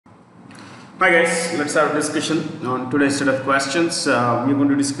Hi guys, let's have a discussion on today's set of questions. We're going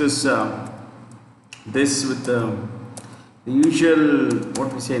to discuss this with the usual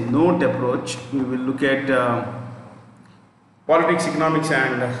what we say note approach. We will look at politics, economics,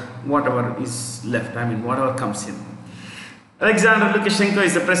 and whatever is left. I mean, whatever comes in. Alexander Lukashenko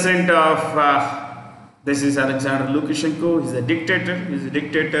is the president of. This is Alexander Lukashenko. He's a dictator. He's a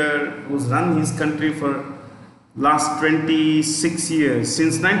dictator who's run his country for last 26 years.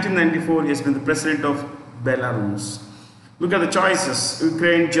 Since 1994, he has been the president of Belarus. Look at the choices: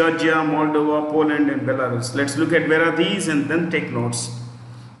 Ukraine, Georgia, Moldova, Poland, and Belarus. Let's look at where are these and then take notes.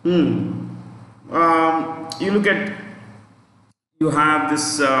 You look at, you have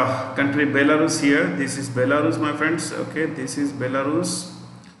this country Belarus here. This is Belarus, my friends. Okay, this is Belarus.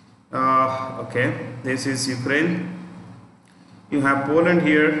 Okay, this is Ukraine. You have Poland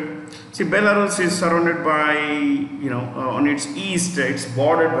here. See, Belarus is surrounded by, on its east, it's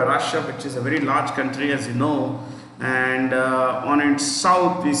bordered by Russia, which is a very large country, as you know, and on its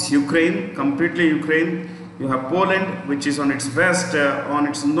south is Ukraine, completely Ukraine. You have Poland, which is on its west. On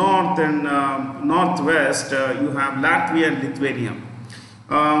its north and northwest, you have Latvia and Lithuania.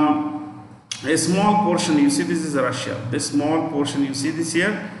 A small portion, you see, this is Russia. This small portion, you see this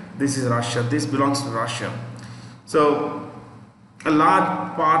here, this is Russia. This belongs to Russia. So a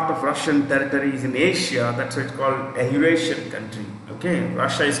large part of Russian territory is in Asia. That's why it's called a Eurasian country. Okay,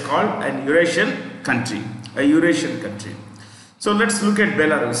 Russia is called an Eurasian country, a Eurasian country. So let's look at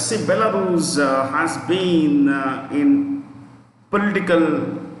Belarus. See, Belarus has been in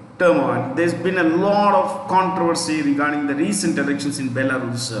political turmoil. There's been a lot of controversy regarding the recent elections in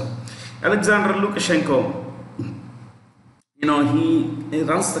Belarus. Alexander Lukashenko, he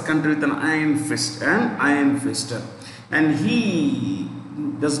runs the country with an iron fist, and he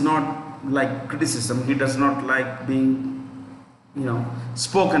does not like criticism. He does not like being,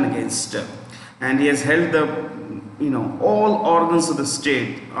 spoken against. And he has held the, all organs of the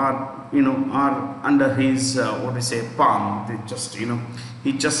state are under his, palm.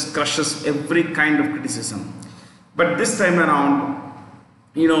 He just crushes every kind of criticism. But this time around,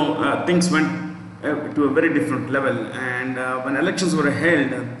 things went to a very different level. And when elections were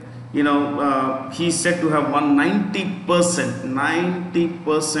held, he's said to have won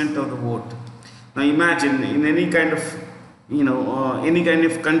 90% of the vote. Now imagine in any kind of,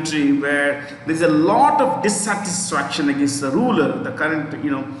 country where there's a lot of dissatisfaction against the ruler, the current,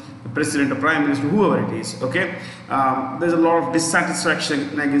 the president or prime minister, whoever it is, okay? There's a lot of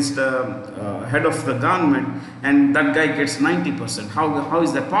dissatisfaction against the head of the government, and that guy gets 90%. How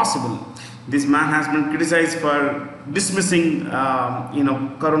is that possible? This man has been criticized for dismissing,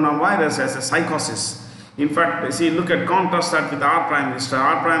 coronavirus as a psychosis. In fact, see, contrast that with our Prime Minister.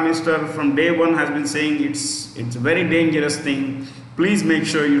 Our Prime Minister from day one has been saying it's a very dangerous thing. Please make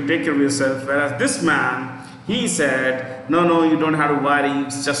sure you take care of yourself. Whereas this man, he said, no, you don't have to worry.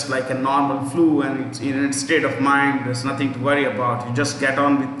 It's just like a normal flu, and it's in its state of mind. There's nothing to worry about. You just get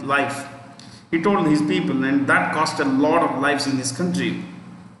on with life. He told his people, and that cost a lot of lives in this country.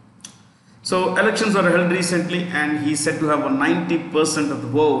 So elections were held recently, and he said to have 90% of the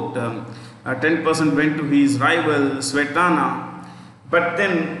vote. 10% went to his rival Svetlana. But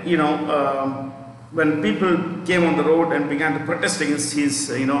then, when people came on the road and began to protest against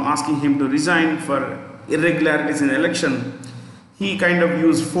his, asking him to resign for irregularities in the election, he kind of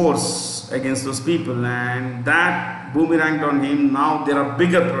used force against those people, and that boomeranged on him. Now there are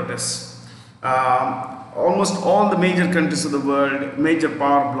bigger protests. Almost all the major countries of the world, major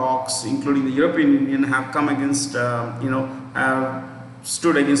power blocks, including the European Union, have come against, have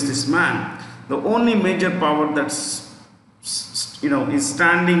stood against this man. The only major power that's, is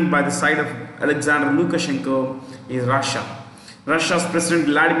standing by the side of Alexander Lukashenko is Russia. Russia's President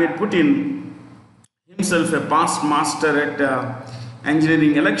Vladimir Putin, himself a past master at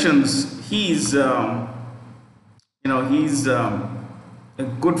engineering elections, he's a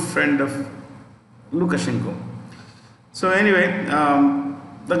good friend of Lukashenko. So anyway,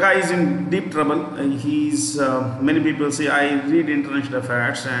 the guy is in deep trouble. He's many people say, I read international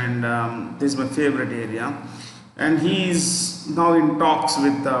affairs, and this is my favorite area, and he's now in talks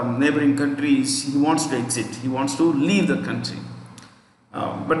with neighboring countries. He wants to exit. He wants to leave the country.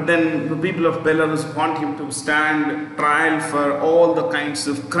 But then the people of Belarus want him to stand trial for all the kinds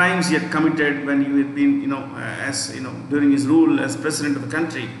of crimes he had committed when he had been, during his rule as president of the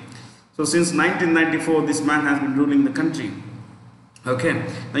country. So since 1994, this man has been ruling the country. Okay,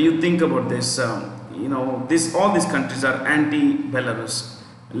 now you think about this. All these countries are anti-Belarus.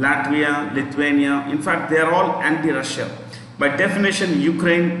 Latvia, Lithuania, in fact, they are all anti-Russia. By definition,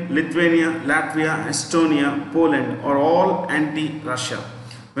 Ukraine, Lithuania, Latvia, Estonia, Poland are all anti-Russia.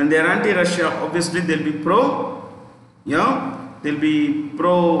 When they are anti-Russia, obviously they'll be pro, they'll be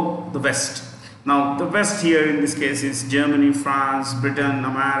pro the West. Now the West here in this case is Germany, France, Britain,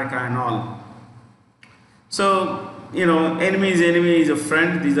 America and all. So, enemy is a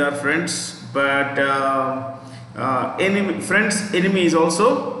friend, these are friends, but friend's enemy is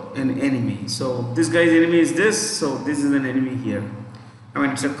also an enemy. So this guy's enemy is this, so this is an enemy here. I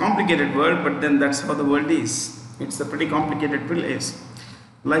mean, it's a complicated world, but then that's how the world is. It's a pretty complicated place.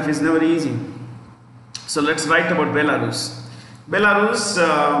 Life is never easy. So let's write about Belarus. Belarus,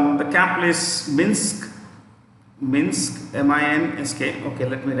 the capital is Minsk, M-I-N-S-K. Okay,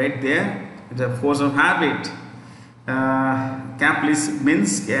 let me write there. It's a force of habit. Capital is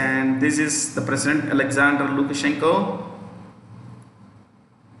Minsk, and this is the president Alexander Lukashenko,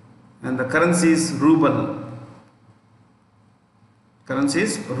 and the currency is ruble.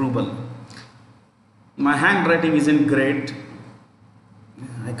 My handwriting isn't great.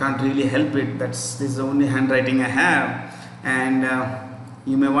 I can't really help it. This is the only handwriting I have, and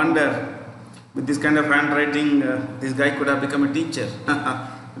you may wonder, with this kind of handwriting, this guy could have become a teacher.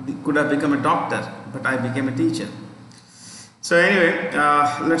 Could have become a doctor, but I became a teacher. So anyway,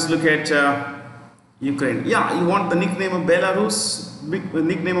 let's look at Ukraine. Yeah, you want the nickname of Belarus?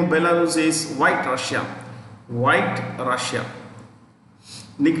 Nickname of Belarus is White Russia. White Russia.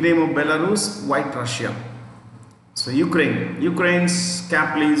 Nickname of Belarus, White Russia. So Ukraine's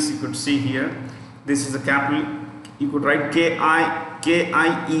capital is, you could see here, this is the capital. You could write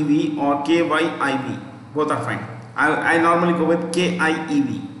K-I-E-V or K-Y-I-V. Both are fine. I normally go with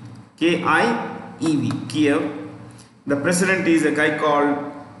K-I-E-V. K-I-E-V, Kiev. The president is a guy called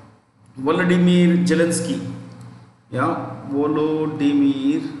Volodymyr Zelensky. Yeah,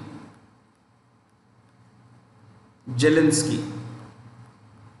 Volodymyr Zelensky.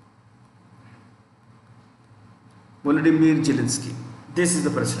 Volodymyr Zelensky. This is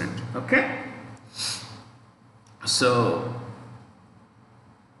the president. Okay. So,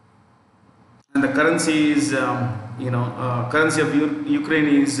 and the currency is, currency of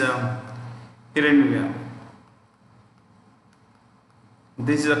Ukraine is hryvnia.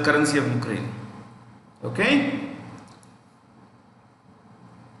 This is the currency of Ukraine. Okay.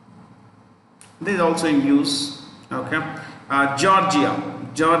 This is also in use. Okay.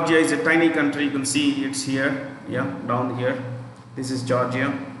 Georgia is a tiny country. You can see it's here. Yeah, down here. This is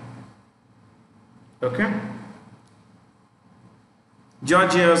Georgia. Okay.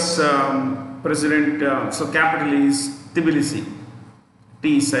 Georgia's president, so capital is Tbilisi.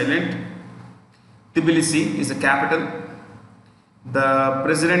 T is silent. Tbilisi is the capital. The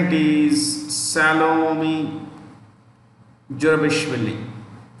president is Salome Zurabishvili.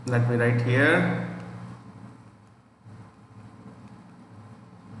 Let me write here.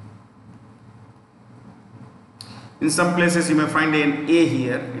 In some places you may find an A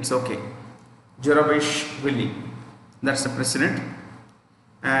here. It's okay. Zurabishvili. That's the president.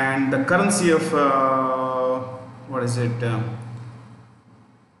 And the currency of what is it?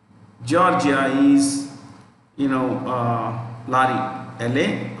 Georgia is, Lari,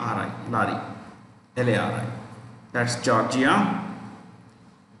 L-A-R-I, Lari, L-A-R-I. That's Georgia.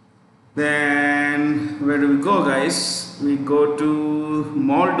 Then where do we go, guys? We go to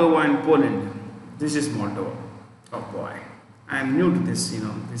Moldova and Poland. This is Moldova. Oh boy, I am new to this.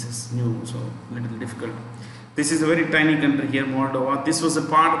 This is new, so a little difficult. This is a very tiny country here, Moldova. This was a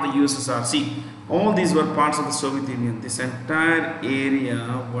part of the USSR. See, all these were parts of the Soviet Union. This entire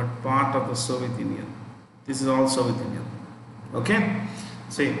area were part of the Soviet Union. This is all Soviet Union. Okay?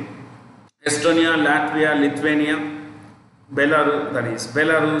 See, Estonia, Latvia, Lithuania,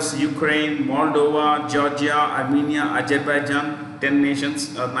 Belarus, Ukraine, Moldova, Georgia, Armenia, Azerbaijan, 10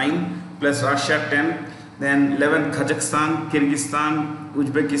 nations, 9, plus Russia, 10. Then 11, Kazakhstan, Kyrgyzstan,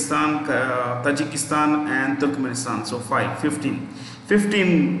 Uzbekistan, Tajikistan and Turkmenistan. So 15.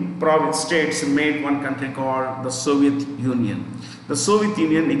 15 province states made one country called the Soviet Union. The Soviet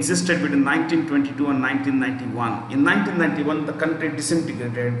Union existed between 1922 and 1991. In 1991, the country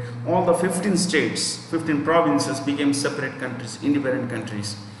disintegrated. All the 15 states, 15 provinces became separate countries, independent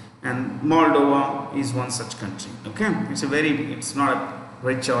countries. And Moldova is one such country. Okay, it's not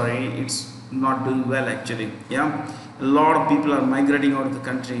rich or it's not doing well actually. Yeah, a lot of people are migrating out of the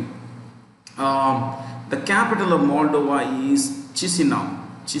country. The capital of Moldova is Chisinau.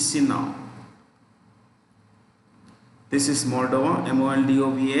 This is Moldova,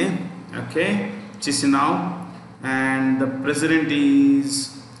 M-O-L-D-O-V-A. Okay, Chisinau, and the president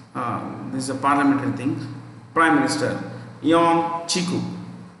is this is a parliamentary thing. Prime Minister Ion Chiku.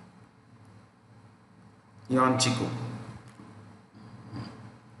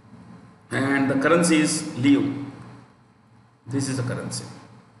 And the currency is leu. This is the currency.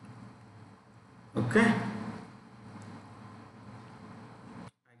 Okay, I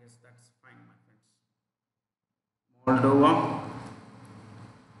guess that's fine, my friends. Moldova.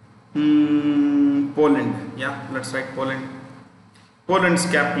 Poland. Yeah, let's write Poland. Poland's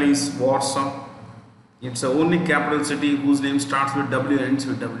capital is Warsaw. It's the only capital city whose name starts with W and ends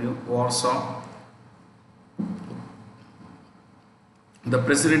with W. Warsaw. The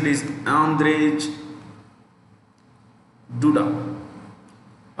president is Andrzej Duda.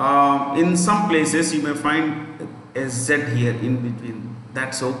 In some places you may find a Z here in between.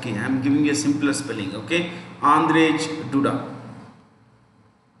 That's okay. I'm giving you a simpler spelling. Okay, Andrzej Duda.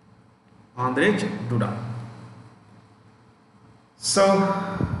 Andrzej Duda. So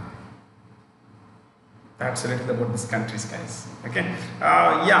that's a little about this countries, guys. Okay.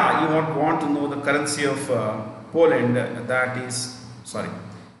 Yeah, you want to know the currency of Poland. That is zloty.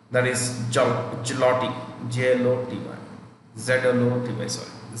 Zloty. Zloty. Sorry,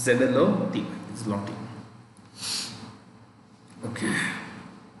 Zloty. Zloty. Okay.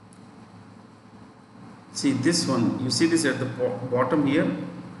 See this one. You see this at the bottom here.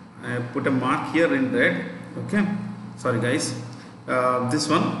 I put a mark here in red. Okay. Sorry, guys. This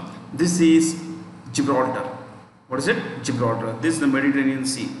one. This is Gibraltar. What is it? Gibraltar. This is the Mediterranean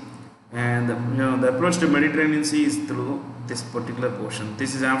Sea, and the approach to Mediterranean Sea is through this particular portion.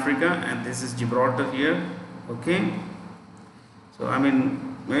 This is Africa, and this is Gibraltar here. Okay. So I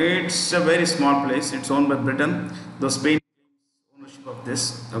mean, it's a very small place. It's owned by Britain, though Spain has ownership of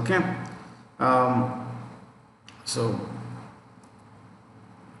this. Okay. So,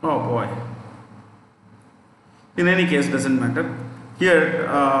 oh boy. In any case, doesn't matter. Here,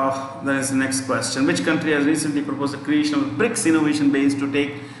 there is the next question. Which country has recently proposed the creation of a BRICS innovation base to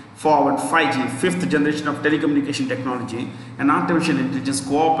take forward 5G, fifth generation of telecommunication technology, and artificial intelligence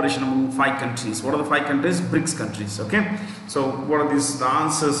cooperation among 5 countries? What are the 5 countries? BRICS countries. Okay. So, what are these? The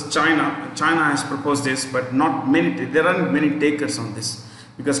answers: China. China has proposed this, but not many. There aren't many takers on this,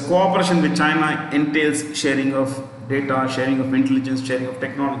 because cooperation with China entails sharing of data, sharing of intelligence, sharing of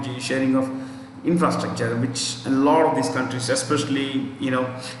technology, sharing of infrastructure, which a lot of these countries, especially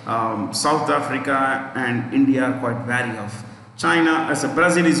South Africa and India, are quite wary of. China, as a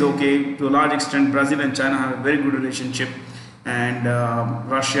Brazil, is okay to a large extent. Brazil and China have a very good relationship, and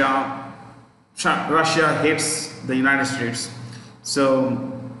Russia hates the United States, so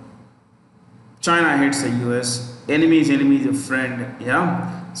China hates the US. Enemy is a friend. Yeah,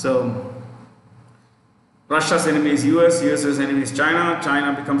 so Russia's enemy is US, US's enemy is China.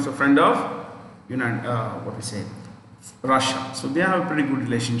 China becomes a friend of Russia. So they have a pretty good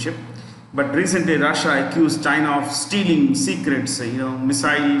relationship. But recently Russia accused China of stealing secrets,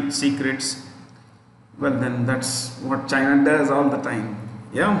 missile secrets. Well, then that's what China does all the time.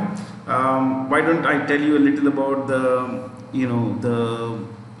 Yeah. Why don't I tell you a little about the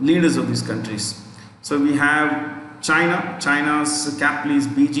leaders of these countries? So we have China. China's capital is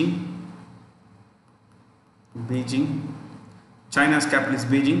Beijing. China's capital is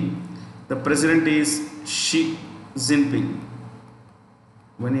Beijing. The president is Xi Jinping.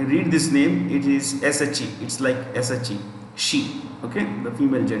 When you read this name, it is SHE. It's like SHE. She. Okay, the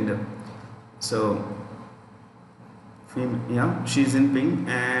female gender. So, Xi Jinping,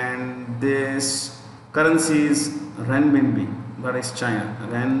 and this currency is renminbi. That is China.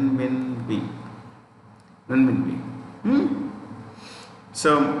 Renminbi.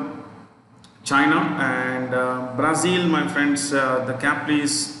 So, China and Brazil, my friends. The capital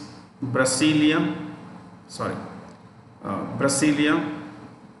is Brasilia.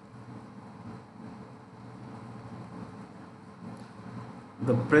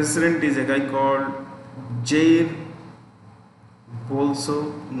 The president is a guy called Jair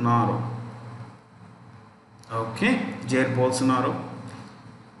Bolsonaro. Okay, Jair Bolsonaro.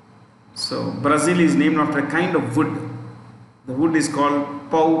 So Brazil is named after a kind of wood. The wood is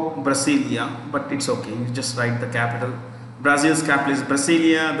called Pau Brasilia, but it's okay. You just write the capital. Brazil's capital is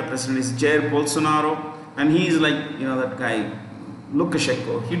Brasilia. The president is Jair Bolsonaro, and he is like that guy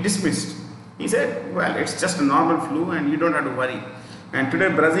Lukashenko. He dismissed. He said, "Well, it's just a normal flu, and you don't have to worry." And today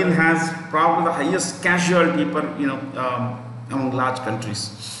Brazil has probably the highest casualty per among large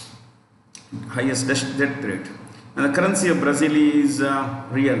countries, highest death rate, and the currency of Brazil is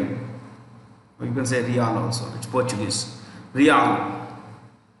real. Or you can say real also. It's Portuguese. Real.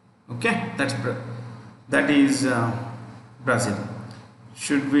 Okay, that is Brazil.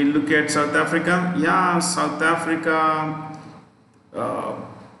 Should we look at South Africa? Yeah, South Africa.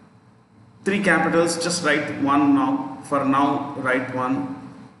 3 capitals. Just write one now. For now, write one,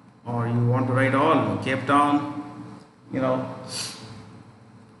 or you want to write all. Cape Town.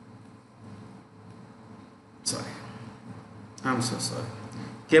 Sorry, I'm so sorry.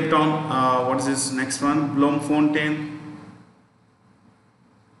 Cape Town, what is this next one? Bloemfontein.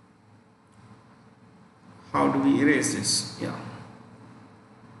 How do we erase this? Yeah.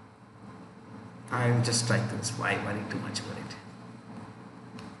 I'll just try this. Why worry too much about it?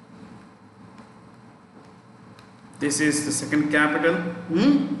 This is the second capital,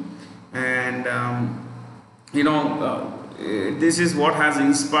 and you know, this is what has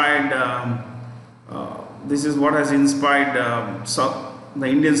inspired. This is what has inspired the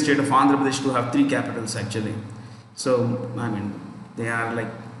Indian state of Andhra Pradesh to have 3 capitals actually. So I mean, they are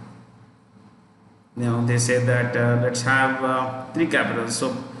like, you know, they say that let's have 3 capitals.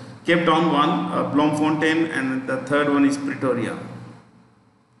 So Cape Town 1, Bloemfontein, and the third one is Pretoria.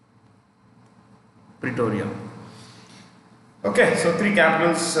 Okay, so 3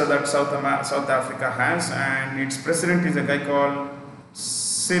 capitals that South Africa has, and its president is a guy called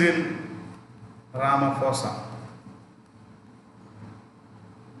Cyril Ramaphosa.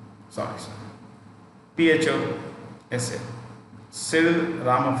 Sorry, PHOSA. Cyril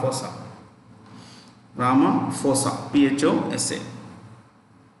Ramaphosa. PHOSA.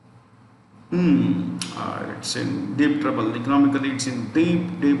 It's in deep trouble. Economically, it's in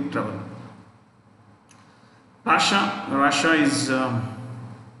deep trouble. Russia is,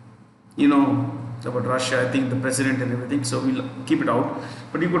 you know about Russia, I think the president and everything, so we'll keep it out.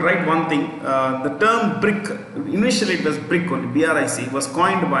 But you could write one thing, the term BRIC, initially it was BRIC only, BRIC, was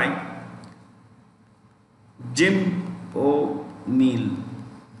coined by Jim O'Neill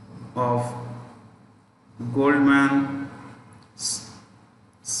of Goldman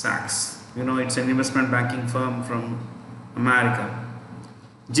Sachs. You know, it's an investment banking firm from America.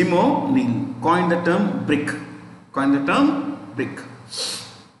 Jim O'Neill coined the term BRIC.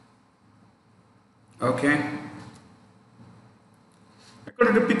 Okay.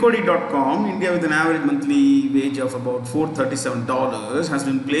 According to Picodi.com, India with an average monthly wage of about $437 has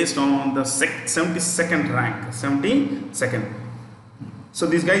been placed on the 72nd rank. 72nd. So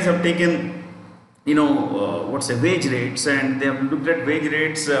these guys have taken, you know, wage rates, and they have looked at wage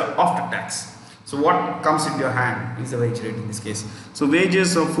rates after tax. So what comes into your hand is the wage rate in this case. So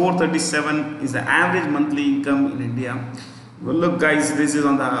wages of 437 is the average monthly income in India. Well, look guys, this is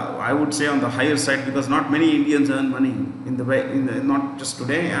on the, I would say, on the higher side, because not many Indians earn money in the way, not just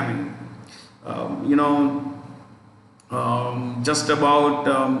today. I mean, you know, just about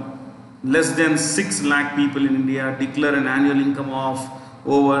less than 6 lakh people in India declare an annual income of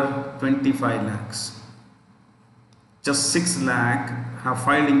over 25 lakhs. Just 6 lakh have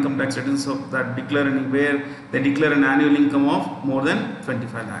filed income tax returns of that declare anywhere they declare an annual income of more than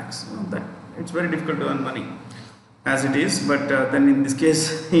 25 lakhs. You know, that it's very difficult to earn money as it is, but then in this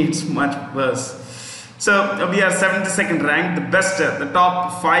case it's much worse. So we are 72nd ranked, the best, the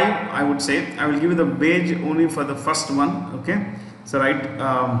top 5 I would say. I will give you the wage only for the first one. Okay, so right,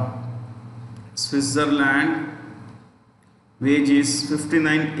 Switzerland wage is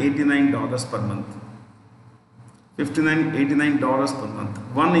 $59.89 per month. $59.89 per month.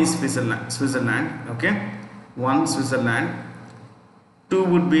 One is Switzerland. Okay, 1 Switzerland. 2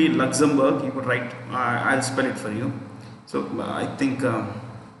 would be Luxembourg. You could write, I'll spell it for you. So I think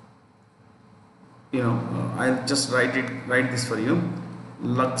you know, I'll just write this for you.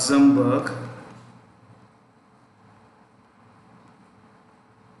 Luxembourg.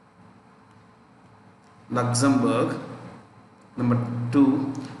 Number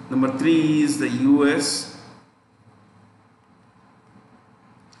 2. Number 3 is the US.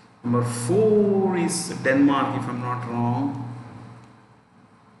 Number 4 is Denmark, if I'm not wrong.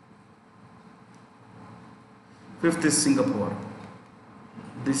 5th is Singapore.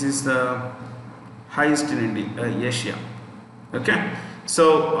 This is the highest in Asia. Okay,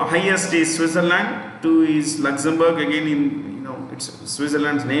 so highest is Switzerland. 2 is Luxembourg. Again, in, you know, it's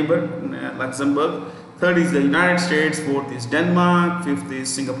Switzerland's neighbor, Luxembourg. 3rd is the United States. 4th is Denmark. 5th is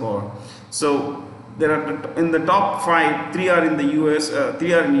Singapore. So there are, in the top 5, 3 are in the US,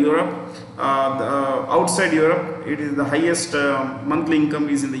 3 are in Europe. Outside Europe, it is the highest monthly income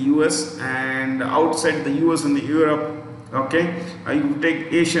is in the US, and outside the US and the Europe, okay, you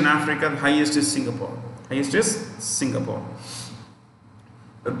take Asian, Africa, the highest is Singapore.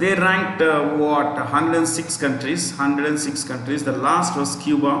 They ranked what, 106 countries. The last was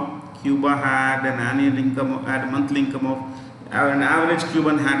Cuba. Cuba had an annual income, had a monthly income of, an average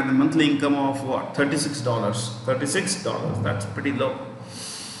Cuban had a monthly income of what, $36. $36, that's pretty low.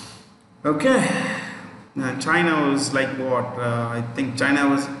 Okay, China was like what, I think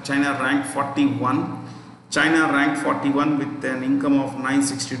China ranked 41. China ranked 41 with an income of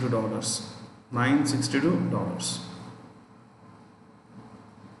 $962.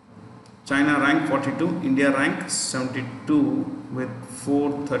 China ranked 42, India ranked 72. with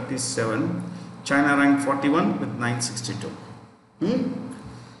 437. China ranked 41 with 962.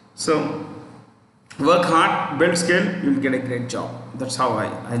 So work hard, build skill, you will get a great job. That's how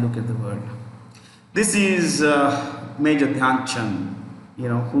I look at the world. This is Major Dhyan Chand,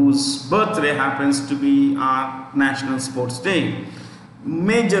 whose birthday happens to be our National Sports Day.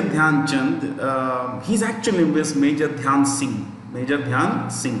 Major Dhyan Chand, his actual name was Major Dhyan Singh. Major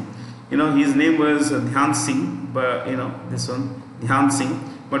Dhyan Singh. His name was Dhyan Singh, but this one, Dhyan Singh.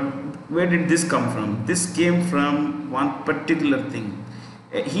 But where did this come from? This came from one particular thing.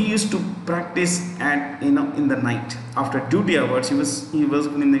 He used to practice at in the night after duty hours. He was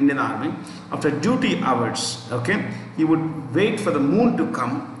in the Indian Army. After duty hours, okay, he would wait for the moon to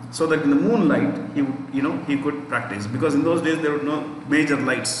come, so that in the moonlight he would he could practice, because in those days there were no major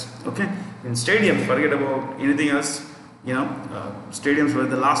lights. Okay, in stadiums, forget about anything else. Stadiums were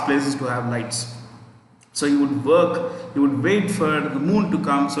the last places to have lights. So he would work, he would wait for the moon to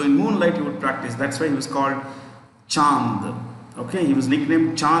come, so in moonlight he would practice. That's why he was called Chand. Okay, he was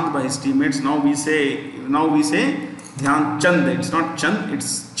nicknamed Chand by his teammates. Now we say Dhyan Chand. It's not Chand,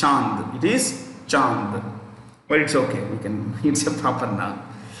 it's Chand. It is Chand. But it's okay, it's a proper noun.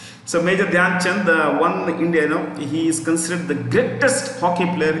 So Major Dhyan Chand, one India, he is considered the greatest hockey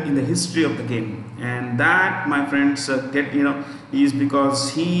player in the history of the game. And that, my friends, is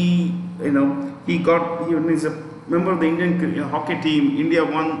because he is a member of the Indian hockey team. India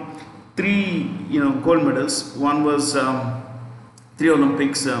won 3 gold medals. One was 3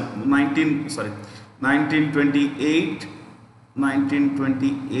 Olympics, 1928,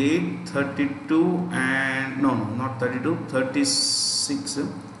 32 and not 32, 36.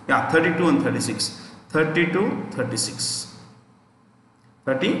 Yeah, 32 and 36. 32, 36.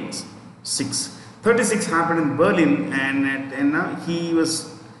 36. 36 happened in Berlin, and he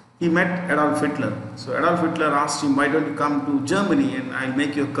met Adolf Hitler. So Adolf Hitler asked him, "Why don't you come to Germany and I'll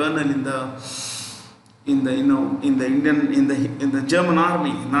make you a colonel in the German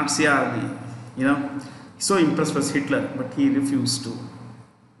army, Nazi army." So impressed was Hitler, but he refused to.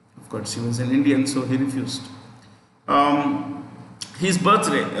 Of course, he was an Indian, so he refused. His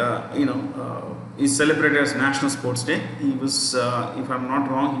birthday, is celebrated as National Sports Day. He was, if I'm not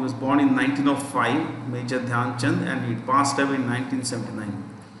wrong, he was born in 1905, Major Dhyan Chand, and he passed away in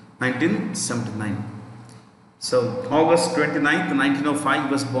 1979. So August 29th, 1905,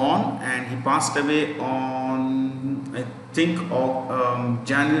 he was born, and he passed away on, I think,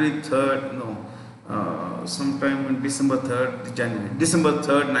 January 3rd, sometime in December 3rd, December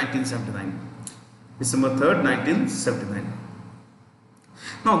 3rd, 1979. December 3rd, 1979.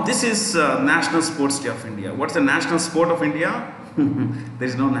 Now, this is National Sports Day of India. What's the national sport of India? There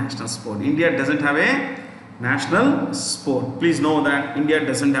is no national sport. India doesn't have a national sport. Please know that India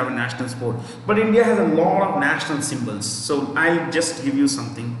doesn't have a national sport. But India has a lot of national symbols. So, I'll just give you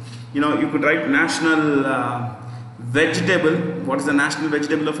something. You could write national vegetable. What is the national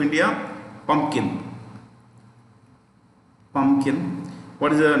vegetable of India? Pumpkin. Pumpkin.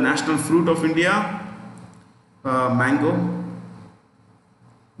 What is the national fruit of India? Mango.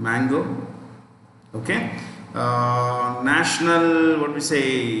 Mango. Okay. National,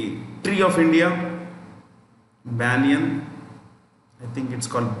 tree of India? Banyan. I think it's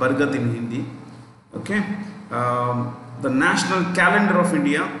called Bargat in Hindi. Okay. The national calendar of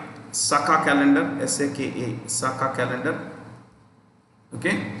India? Saka calendar. S-A-K-A. Saka calendar.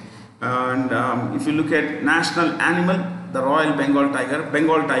 Okay. And if you look at national animal, the Royal Bengal Tiger.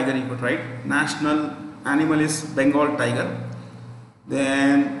 Bengal Tiger you could write. National animal is Bengal Tiger.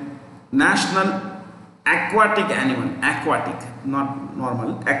 Then national aquatic animal, aquatic, not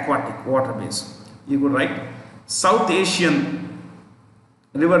normal, aquatic, water based. You could write South Asian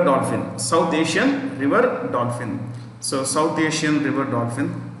river dolphin. South Asian river dolphin. So South Asian river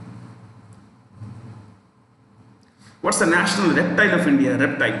dolphin. What's the national reptile of India?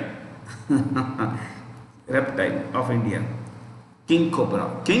 Reptile. Reptile of India. King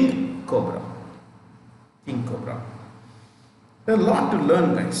cobra. King cobra. King cobra. There's a lot to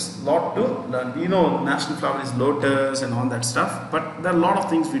learn, guys. Lot to learn. National flower is lotus and all that stuff, but there are a lot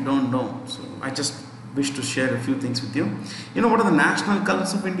of things we don't know. So I just wish to share a few things with you. What are the national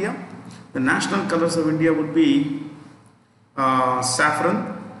colors of India? The national colors of India would be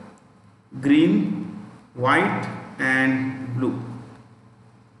saffron, green, white, and blue.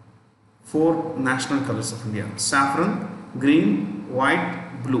 4 national colors of India: saffron, green,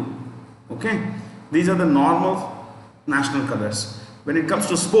 white, blue. Okay, these are the normal national colors. When it comes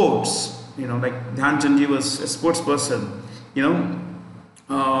to sports, like Dhyan Chandji was a sports person.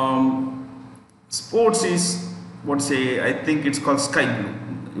 Sports is I think it's called sky blue.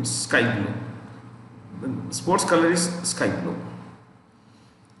 It's sky blue. The sports color is sky blue.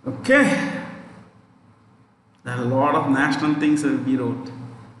 Okay, there are a lot of national things that we wrote.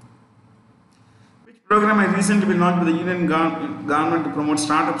 Which program has recently been launched by the Union government to promote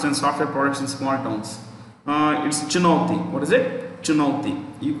startups and software products in small towns? It's Chunauti. What is it? Chunauti.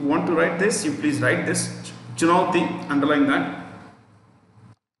 You want to write this? You please write this. Chunauti. Underline that.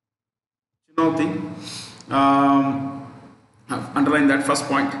 Chunauti. Underline that first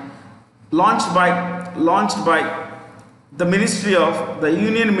point. Launched by the Ministry of the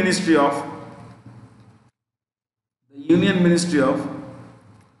Union Ministry of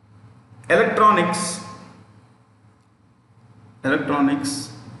Electronics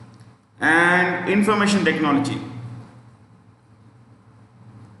and Information Technology.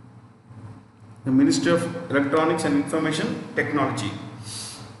 The Ministry of Electronics and Information Technology.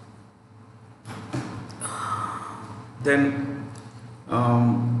 Then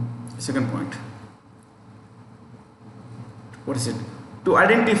second point. What is it? To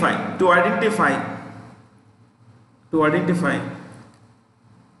identify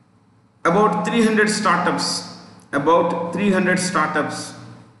about 300 startups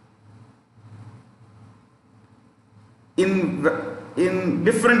in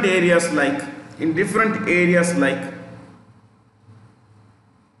different areas like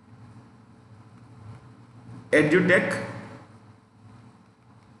edutech,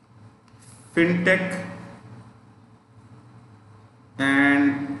 fintech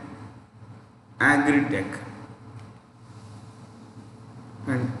and agritech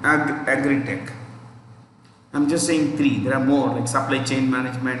I'm just saying 3. There are more like supply chain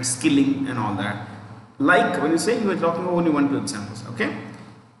management, skilling and all that. Like when you say, you are talking about only 1-2 examples. Okay,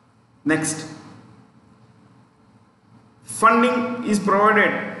 next. Funding is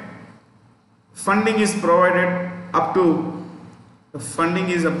provided up to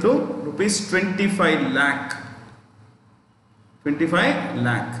rupees 25 lakh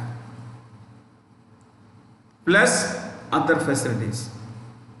plus other facilities.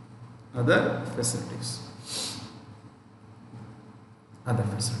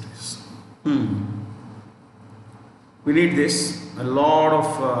 We need this. A lot of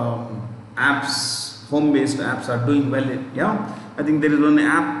apps, home-based apps are doing well. Yeah, I think there is one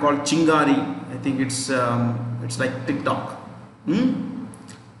app called Chingari. I think it's like TikTok. I'm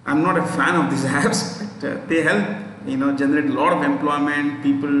not a fan of these apps, but they help generate a lot of employment.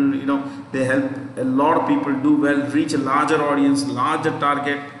 People, they help a lot of people do well, reach a larger audience, larger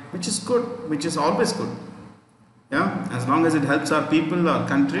target, which is good, which is always good. Yeah, as long as it helps our people, our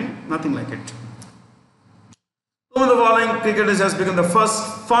country, nothing like it. Who of the following cricketers has become the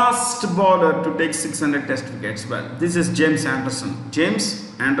first fast bowler to take 600 test wickets? Well, this is James Anderson.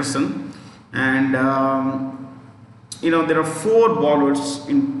 And there are 4 bowlers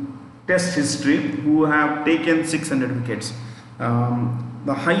in test history who have taken 600 wickets.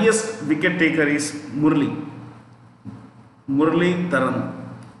 The highest wicket taker is Murli Tharan,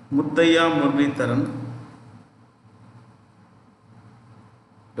 Muttaya Murli Tharan.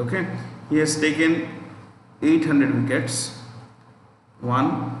 Okay, he has taken 800 wickets.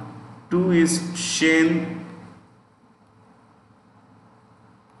 1, 2 is Shane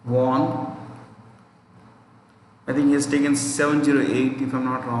Warne. I think he has taken 708 if I'm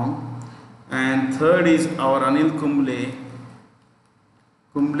not wrong. And third is our Anil Kumble.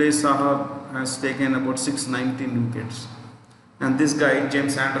 Kumble Sahab has taken about 619 wickets. And this guy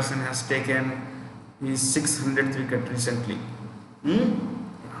James Anderson has taken his 600th wicket recently.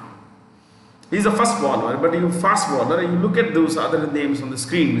 He's a fast bowler, but you fast bowler, you look at those other names on the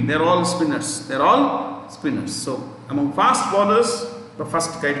screen, they're all spinners. So among fast bowlers, the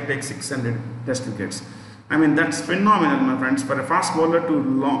first guy to take 600 test wickets. I mean, that's phenomenal, my friends. For a fast bowler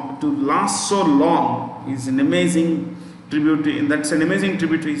to last so long is an amazing tribute. That's an amazing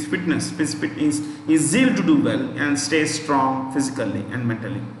tribute to his fitness, his zeal to do well and stay strong physically and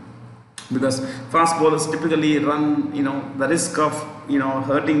mentally. Because fast bowlers typically run, the risk of,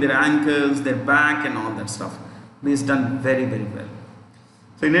 hurting their ankles, their back and all that stuff. But he's done very, very well.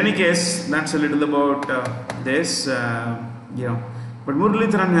 So in any case, that's a little about this, But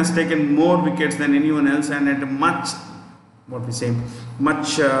Muralitharan has taken more wickets than anyone else and at a much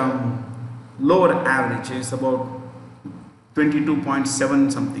lower average. It's about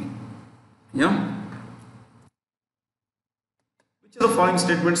 22.7 something. Yeah. Which of the following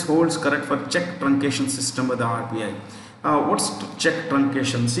statements holds correct for check truncation system by the RBI? What's check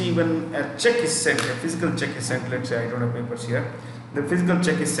truncation? See, when a check is sent, a physical check is sent, let's say I don't have papers here. The physical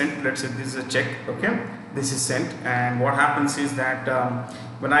check is sent, let's say this is a check, okay? this is sent, and what happens is that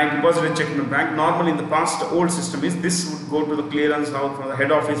when I deposit a check in the bank, normally in the past the old system is this would go to the clearance house from the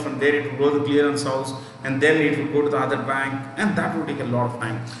head office, from there it would go to the clearance house, and then it would go to the other bank, and that would take a lot of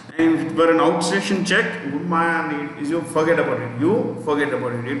time. And if it were an outstation check, man, you forget about it. You forget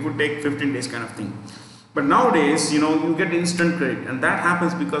about it. It would take 15 days kind of thing. But nowadays, you get instant credit, and that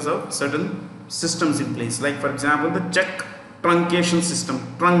happens because of certain systems in place. Like for example, the check truncation system.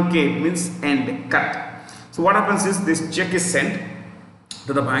 Truncate means end, cut. So what happens is this check is sent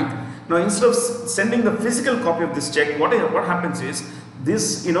to the bank. Now instead of sending the physical copy of this check, what happens is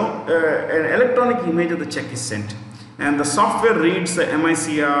this, an electronic image of the check is sent, and the software reads the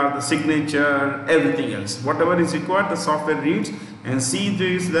MICR, the signature, everything else. Whatever is required, the software reads and sees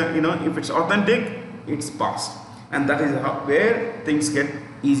this, if it's authentic, it's passed. And that is where things get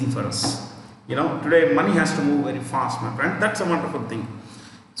easy for us. Today money has to move very fast, my friend. That's a wonderful thing.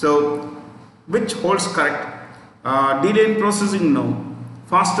 So which holds correct? Delay in processing, no.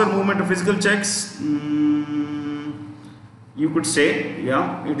 Faster movement of physical checks, you could say,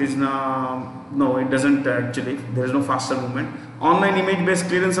 yeah, it is no, it doesn't actually. There is no faster movement. Online image based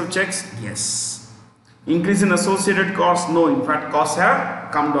clearance of checks, yes. Increase in associated costs, no. In fact, costs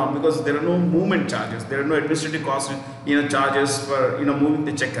have come down because there are no movement charges. There are no administrative costs, charges for moving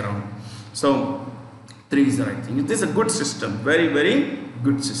the check around. So 3 is the right thing. It is a good system, very, very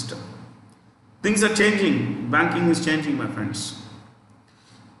good system. Things are changing. Banking is changing, my friends.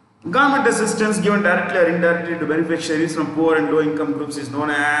 Government assistance given directly or indirectly to beneficiaries from poor and low income groups is known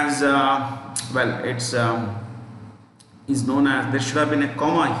as, is known as, there should have been a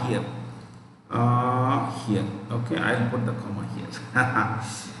comma here. Okay, I'll put the comma here.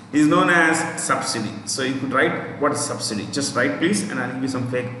 Is known as subsidy. So you could write what is subsidy. Just write please, and I'll give you some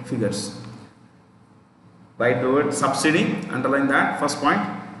fake figures. Write the word subsidy, underline that, first point.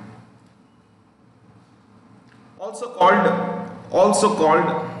 Also called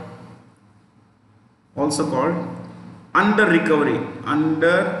under recovery.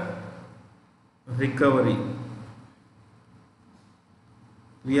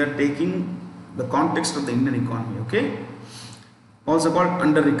 We are taking the context of the Indian economy, okay? Also called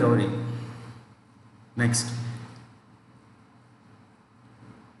under recovery. Next.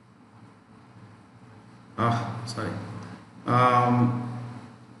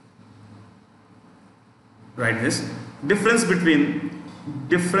 Write this. Difference between,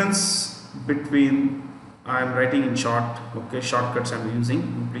 I am writing in short, okay, shortcuts I am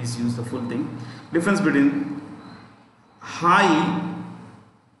using, please use the full thing. Difference between high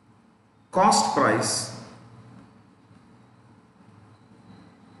cost price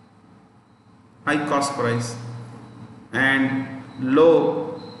and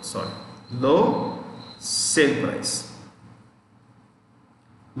low sale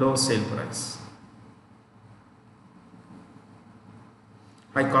price.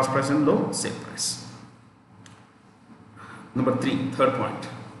 High cost price and low sale price. Number 3, third point.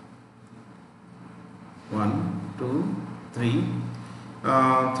 1, 2, 3.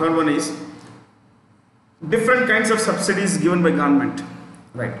 Third one is different kinds of subsidies given by government.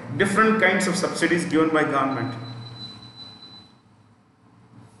 Right. Different kinds of subsidies given by government.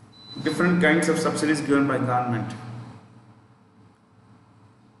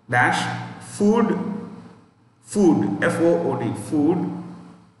 Dash food, F-O-O-D, food,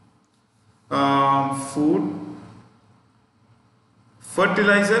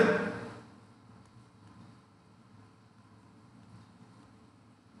 fertilizer,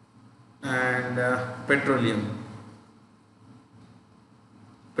 and petroleum.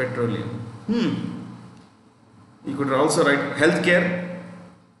 You could also write healthcare.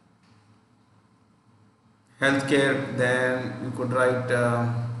 Then you could write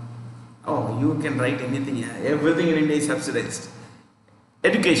you can write anything. Yeah. Everything in India is subsidized.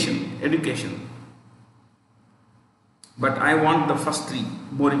 Education. But I want the first 3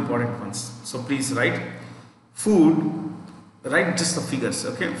 more important ones. So please write food. Write just the figures.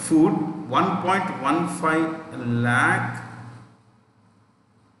 Okay, food 1.15 lakh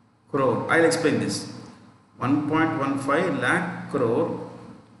crore. I'll explain this. 1.15 lakh crore.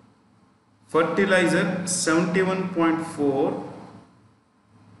 Fertilizer 71.4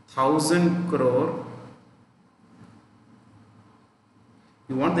 thousand crore.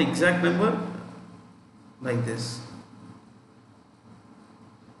 You want the exact number? Like this.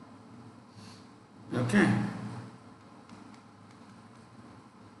 Okay.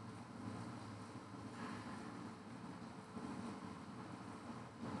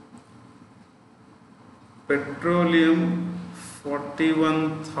 Petroleum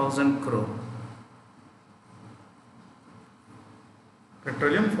 41,000 crore.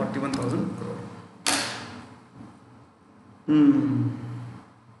 Petroleum 41,000 crore. Hmm.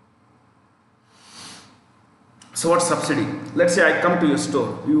 So what subsidy? Let's say I come to your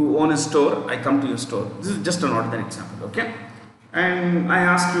store. You own a store. I come to your store. This is just an ordinary example, okay? And I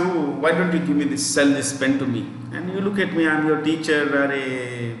ask you, why don't you give me this, sell this pen to me? And you look at me. I'm your teacher.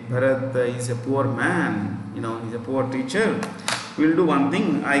 Bharat is a poor man. You know, he's a poor teacher. We'll do one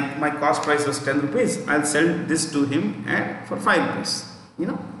thing. My cost price was 10 rupees. I'll sell this to him for 5 rupees. You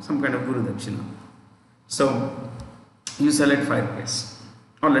know, some kind of guru dakshina. So you sell at 5 rupees.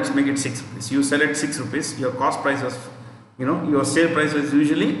 Or let's make it 6 rupees. You sell at 6 rupees. Your cost price was, you know, your sale price was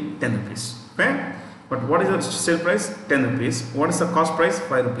usually 10 rupees. Fair? But what is your sale price? 10 rupees. What is the cost price?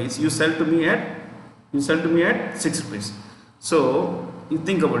 5 rupees. You sell to me at 6 rupees. So you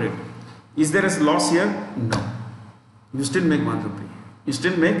think about it. Is there a loss here? No. You still make 1 rupee. You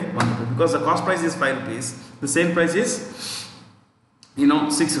still make 1 rupee because the cost price is 5 rupees. The sale price is, you know,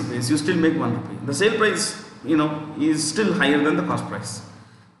 6 rupees. You still make 1 rupee. The sale price, you know, is still higher than the cost price.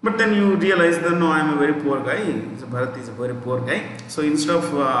 But then you realize that no, I am a very poor guy. Bharat is a very poor guy. So instead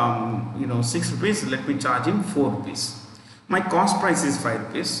of you know, 6 rupees, let me charge him 4 rupees. My cost price is 5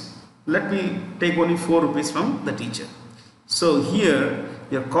 rupees. Let me take only 4 rupees from the teacher. So here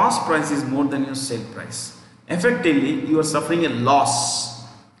your cost price is more than your sale price. Effectively, you are suffering a loss.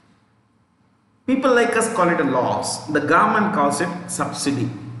 People like us call it a loss. The government calls it subsidy.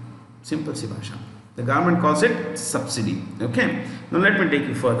 Simple Sibhasha. The government calls it subsidy. Okay. Now let me take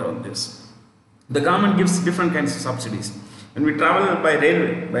you further on this. The government gives different kinds of subsidies. When we travel by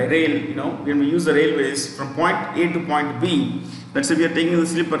rail, you know, when we use the railways from point A to point B, let's say we are taking the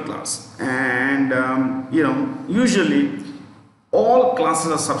sleeper class, and you know, usually all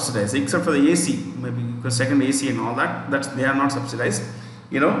classes are subsidized except for the AC, maybe because second AC and all that. They are not subsidized.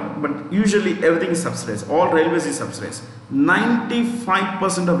 You know, but usually everything is subsidized. All railways is subsidized.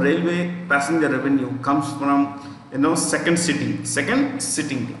 95% of railway passenger revenue comes from, you know, second sitting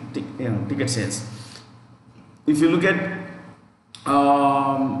ticket sales. If you look at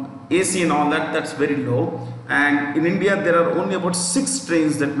AC and all that, that's very low. And in India, there are only about 6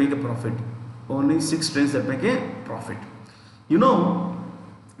 trains that make a profit. Only 6 trains that make a profit. You know,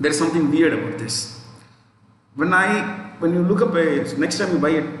 there is something weird about this. When you look up next time you buy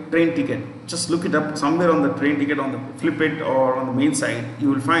a train ticket, just look it up somewhere on the train ticket, flip it or on the main side, you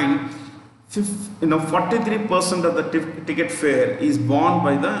will find 43% of the ticket fare is borne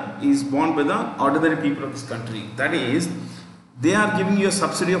by the ordinary people of this country. That is, they are giving you a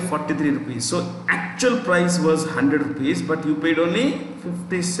subsidy of 43 rupees. So actual price was 100 rupees, but you paid only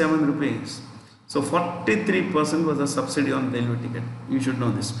 57 rupees. So 43% was a subsidy on railway ticket. You should know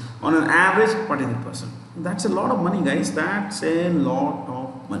this. On an average, 43%. That's a lot of money, guys. That's a lot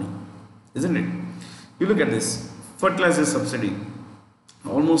of money, isn't it? You look at this. Fertilizer subsidy.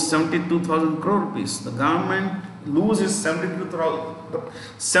 Almost 72,000 crore rupees. The government loses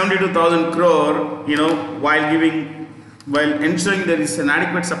 72,000 crore, you know, while ensuring there is an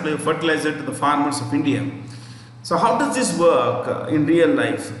adequate supply of fertilizer to the farmers of India. So how does this work in real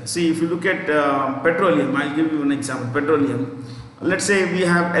life? See, if you look at petroleum, I'll give you an example. Petroleum. Let's say we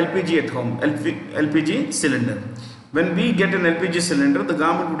have LPG at home, LPG cylinder. When we get an LPG cylinder, the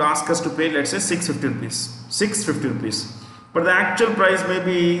government would ask us to pay, let's say, 650 rupees. But the actual price may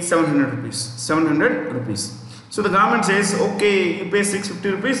be 700 rupees. So the government says, okay, you pay 650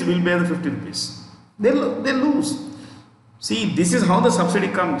 rupees, we'll pay the 50 rupees. They lose. See, this is how the subsidy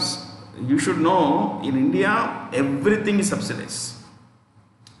comes. You should know, in India, everything is subsidized.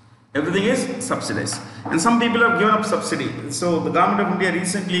 Everything is subsidized. And some people have given up subsidy. So the government of India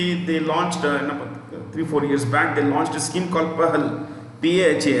recently, they launched, 3-4 years back, they launched a scheme called PAHAL,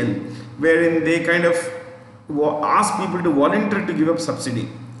 PAHAL, wherein they kind of ask people to volunteer to give up subsidy,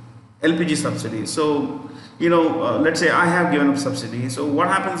 LPG subsidy. So, you know, let's say I have given up subsidy. So what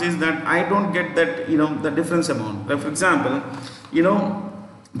happens is that I don't get that, you know, the difference amount. Like for example, you know,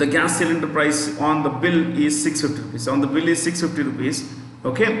 the gas cylinder price on the bill is 650 rupees. On the bill is 650 rupees.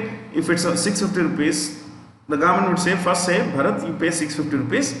 Okay. If it's 650 rupees, the government would say, first say, Bharat, you pay 650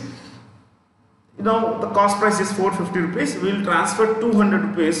 rupees. You know, the cost price is 450 rupees. We will transfer 200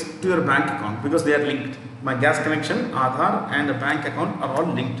 rupees to your bank account because they are linked. My gas connection, Aadhaar and a bank account are all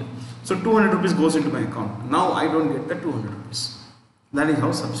linked. So 200 rupees goes into my account. Now I don't get the 200 rupees. That is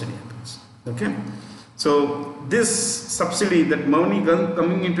how subsidy happens. Okay. So this subsidy, that money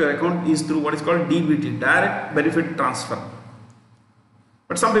coming into your account, is through what is called DBT, direct benefit transfer.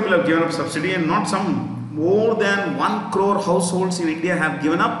 But some people have given up subsidy, and not some, more than 1 crore households in India have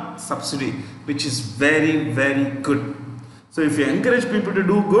given up subsidy, which is very, very good. So if you encourage people to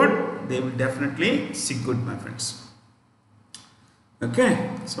do good, they will definitely see good, my friends. Okay,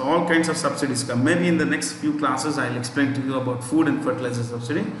 so all kinds of subsidies come. Maybe in the next few classes I'll explain to you about food and fertilizer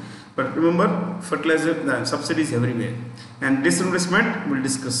subsidy. But remember, fertilizer the subsidies everywhere. And disinvestment we'll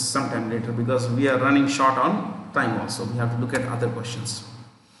discuss sometime later, because we are running short on time also. We have to look at other questions.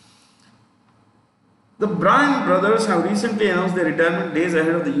 The Bryan brothers have recently announced their retirement days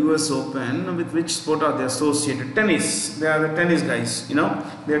ahead of the US Open. With which sport are they associated? Tennis. They are the tennis guys. You know,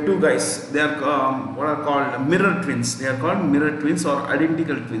 they are two guys. They are what are called mirror twins. They are called mirror twins or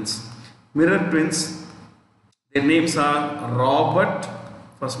identical twins. Mirror twins. Their names are Robert.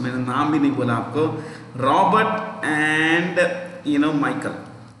 First, मैंने नाम भी नहीं बोला आपको. Robert and Michael.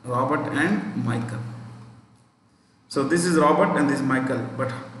 Robert and Michael. So this is Robert and this is Michael.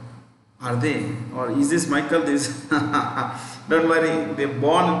 But are they, or is this Michael? This don't worry, they're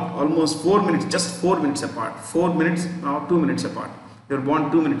born almost 4 minutes, just 4 minutes apart. 4 minutes or 2 minutes apart. They're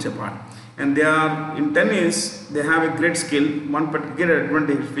born 2 minutes apart, and they are in tennis. They have a great skill. One particular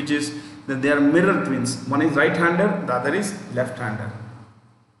advantage, which is that they are mirror twins. One is right-hander, the other is left-hander,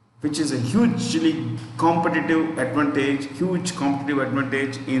 which is a hugely competitive advantage. Huge competitive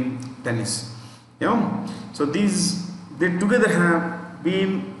advantage in tennis. So they together have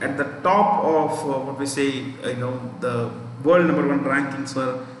been at the top of what we say, the world number one rankings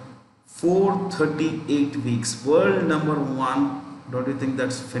for 438 weeks. World number one, don't you think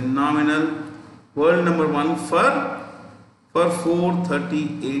that's phenomenal? World number one for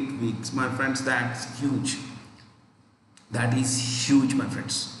 438 weeks, my friends. That's huge. That is huge, my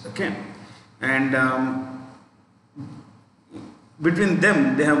friends. Okay, and between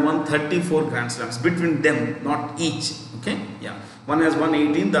them they have won 34 Grand Slams. Between them, not each. Okay, yeah. One has won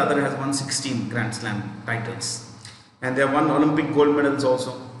 18, the other has won 16 Grand Slam titles. And they have won Olympic gold medals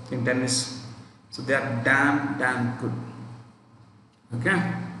also in tennis. So they are damn good. Okay.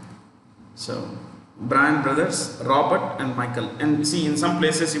 So, Bryan brothers, Robert and Michael. And see, in some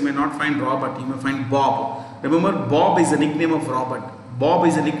places you may not find Robert, you may find Bob. Remember, Bob is a nickname of Robert. Bob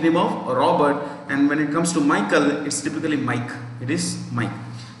is a nickname of Robert. And when it comes to Michael, it's typically Mike. It is Mike.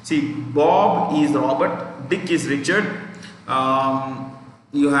 See, Bob is Robert, Dick is Richard.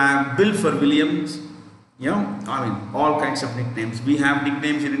 You have Bill for Williams, all kinds of nicknames. We have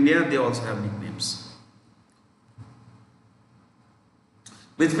nicknames in India, they also have nicknames.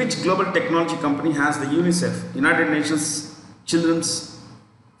 With which global technology company has the UNICEF, United Nations Children's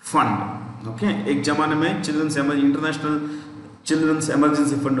Fund? Okay, एक जमाने में International Children's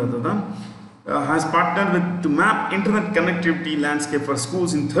Emergency Fund होता था. Has partnered with to map internet connectivity landscape for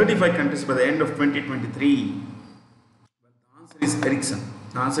schools in 35 countries by the end of 2023. Is Ericsson.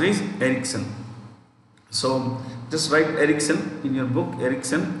 The answer is Ericsson. So just write Ericsson in your book.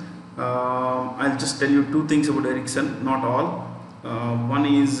 Ericsson. I'll just tell you two things about Ericsson, not all. One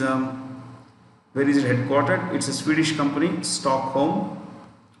is where is it headquartered? It's a Swedish company, Stockholm.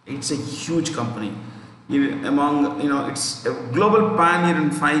 It's a huge company. It's a global pioneer in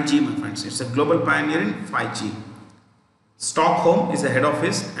 5G, my friends. It's a global pioneer in 5G. Stockholm is the head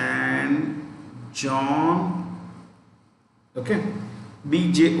office, and John. Okay,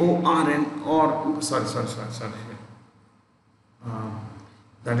 BJORN or sorry.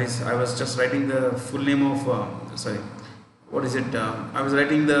 That is, I was just writing the full name of what is it? I was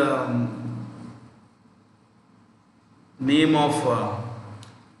writing the name of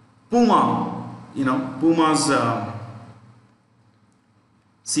Puma. Puma's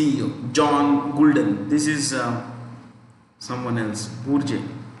CEO, John Goulden. This is someone else, Burj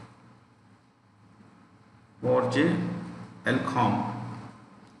Elcom.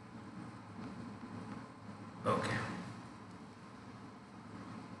 Okay.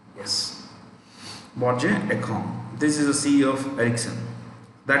 Yes. Borje Elcom. This is the CEO of Ericsson.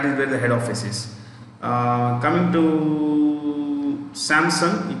 That is where the head office is. Coming to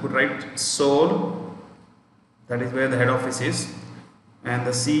Samsung, you could write Seoul. That is where the head office is. And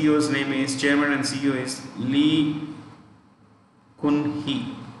the CEO's name is, chairman and CEO is Lee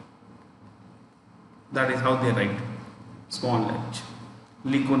Kun-hee. That is how they write. Small letter.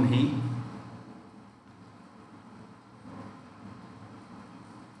 Lee Kun-hee.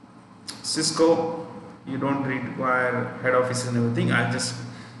 Cisco, you don't require head office and everything. I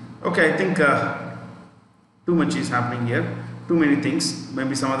think too much is happening here. Too many things.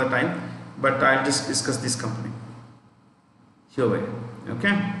 Maybe some other time. But I'll just discuss this company. Huawei.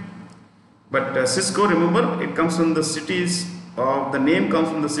 Okay. But Cisco, remember, it comes from the the name comes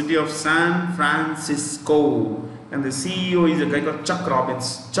from the city of San Francisco. And the CEO is a guy called Chuck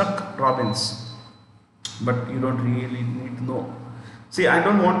Robbins. But you don't really need to know. See, I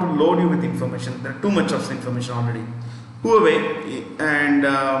don't want to load you with information. There are too much of information already. Huawei and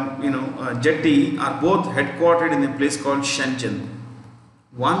Jetty are both headquartered in a place called Shenzhen.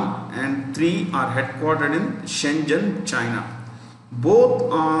 1 and 3 are headquartered in Shenzhen, China. Both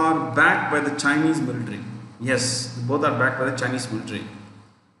are backed by the Chinese military. Yes, both are backed by the Chinese military.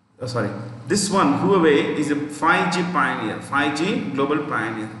 Sorry, this one, Huawei, is a 5G pioneer, 5G global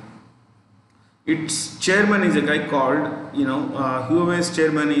pioneer. Its chairman is a guy called, Huawei's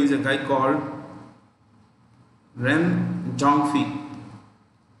chairman is a guy called Ren Zhongfei.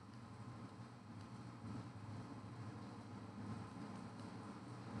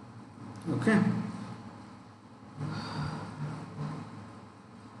 Okay.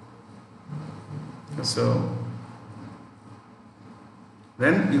 So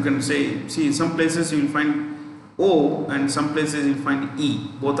then you can say, see, in some places you will find O and some places you will find E.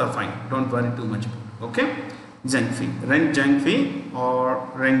 Both are fine. Don't worry too much. Okay. Zhengfei, Ren Zhengfei or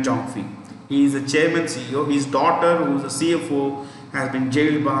Ren Zhongfei. He is the chairman CEO. His daughter, who is the CFO, has been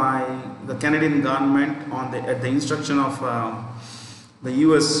jailed by the Canadian government at the instruction of the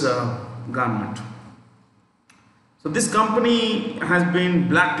US government. So this company has been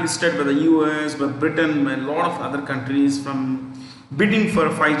blacklisted by the US, by Britain, by a lot of other countries from bidding for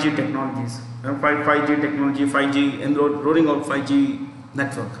 5G technologies, 5G technology, 5G and rolling out 5G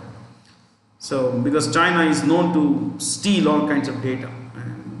network. So because China is known to steal all kinds of data,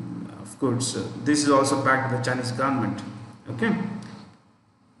 and of course this is also backed by the Chinese government. Okay,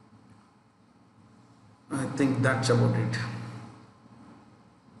 I think that's about it.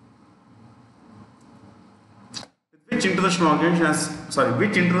 Which international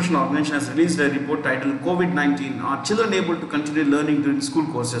organization has released a report titled COVID-19, are children able to continue learning during school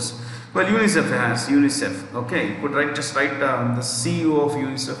courses? Well, UNICEF has, okay, you could just write the CEO of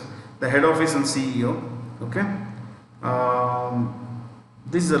UNICEF, the head office and CEO, okay.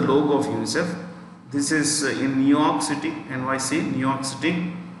 This is the logo of UNICEF. This is in New York City, NYC,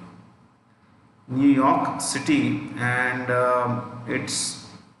 New York City, and it's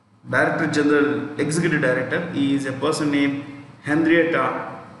Director General, Executive Director. He is a person named Henrietta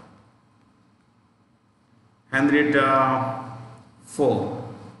Fore.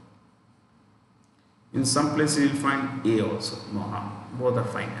 In some places you will find A also. No, both are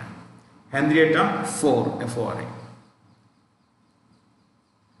fine. Henrietta Fore, F-O-R-E.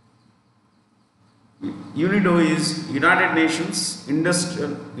 UNIDO is United Nations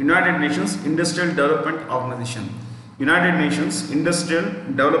Industrial Development Organization. United Nations Industrial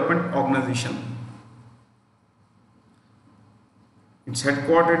Development Organization. It's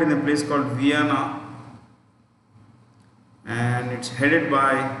headquartered in a place called Vienna, and it's headed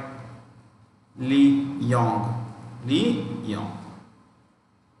by Li Yong.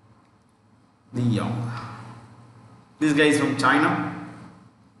 This guy is from China.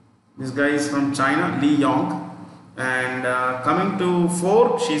 Li Yong. And coming to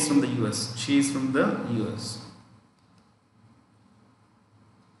 4, she's from the US. She's from the US.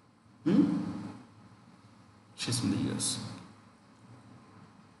 She's from the US.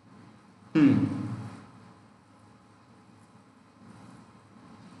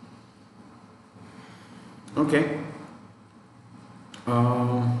 Okay.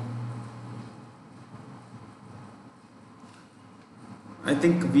 I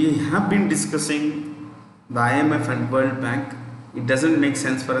think we have been discussing the IMF and World Bank. It doesn't make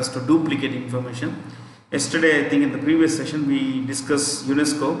sense for us to duplicate information. Yesterday, I think in the previous session, we discussed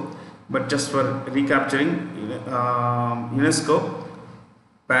UNESCO, but just for recapturing, UNESCO,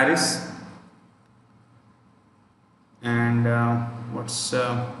 Paris, and what's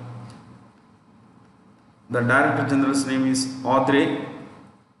the Director General's name is Audrey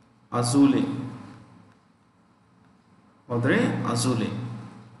Azoulay.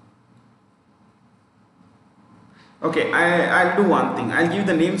 Okay, I'll do one thing. I'll give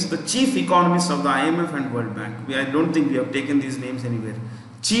the names of the chief economists of the IMF and World Bank. I don't think we have taken these names anywhere.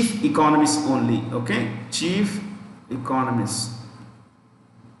 Chief economists only. Okay, chief economists.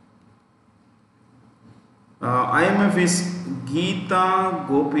 IMF is Geeta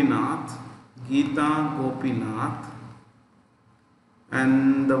Gopinath,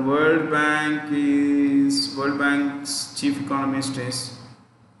 and the World Bank's chief economist is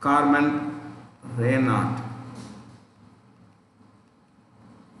Carmen Reinhart.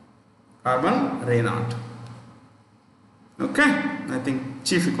 Okay, I think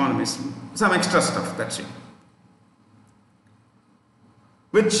chief economist. Some extra stuff, that's it.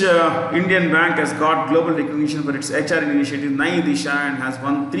 Which Indian bank has got global recognition for its HR initiative Nai Disha and has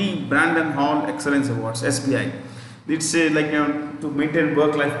won 3 Brandon Hall Excellence Awards, SBI. It's to maintain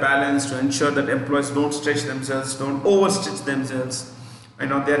work-life balance, to ensure that employees don't stretch themselves, don't overstretch themselves. They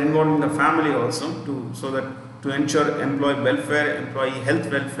are involved in the family also to ensure employee welfare, employee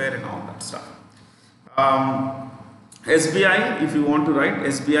health welfare and all that stuff. SBI, if you want to write,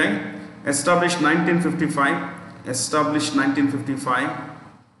 SBI established 1955. Established 1955.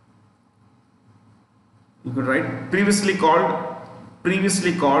 You could write previously called.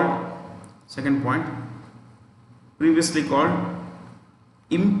 Second point. Previously called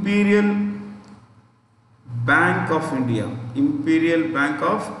Imperial Bank of India. Imperial Bank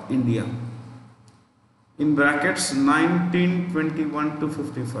of India. In brackets 1921 to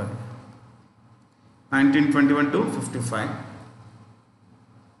 55. 1921 to 55.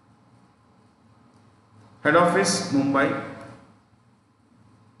 Head office Mumbai.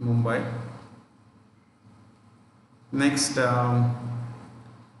 Next,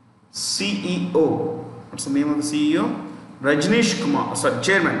 CEO. What's the name of the CEO? Rajneesh Kumar. Sorry,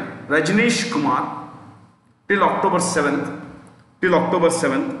 Chairman Rajneesh Kumar. Till October 7th.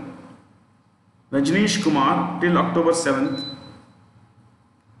 Rajneesh Kumar till October 7th.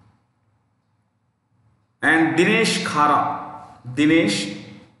 And Dinesh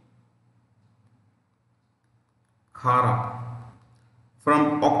Khara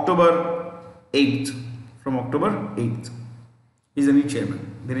from October 8th. He's the new chairman,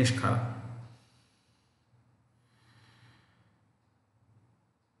 Dinesh Khara.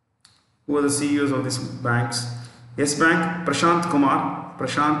 Who are the CEOs of these banks? Yes Bank, Prashant Kumar.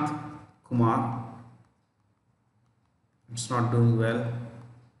 It's not doing well.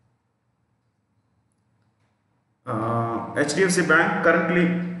 HDFC Bank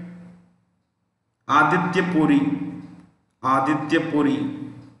currently Aditya Puri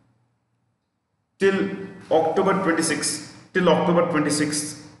till October 26th.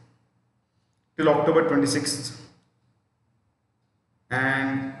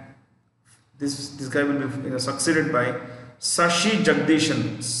 And this guy will be succeeded by Sashi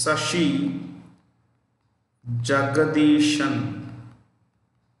Jagadishan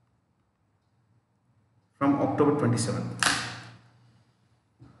from October 27th.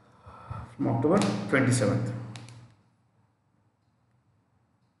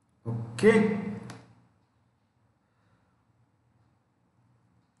 Okay.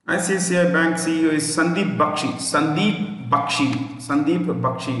 ICICI Bank CEO is Sandeep Bakshi.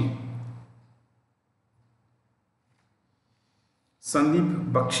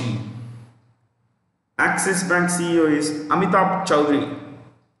 Axis Bank CEO is Amitabh Chaudhary.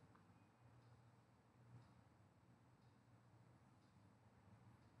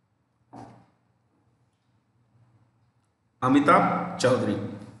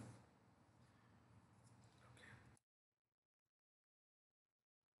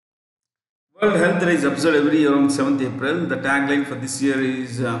 World Health Day is observed every year on 7th April. The tagline for this year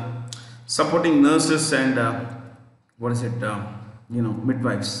is supporting nurses and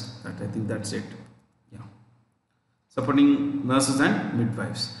midwives. I think that's it. Yeah, supporting nurses and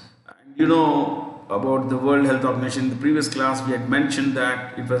midwives. And you know about the World Health Organization. In the previous class, we had mentioned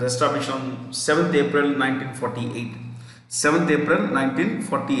that it was established on 7th April 1948. 7th April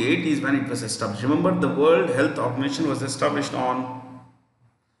 1948 is when it was established. Remember, the World Health Organization was established on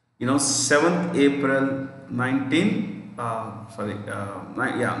 7th April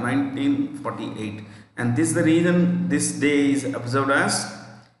 1948, and this is the reason this day is observed as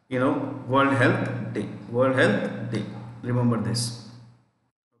World Health Day. Remember this.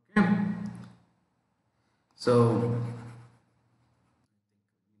 Okay. So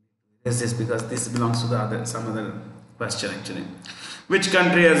this is because this belongs to some other question actually. Which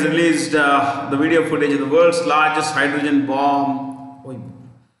country has released the video footage of the world's largest hydrogen bomb?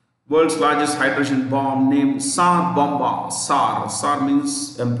 World's largest hydrogen bomb named Tsar Bomba. Tsar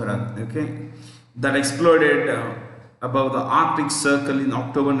means emperor. Okay, that exploded above the Arctic Circle in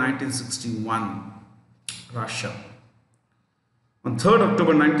October 1961, Russia. On 3rd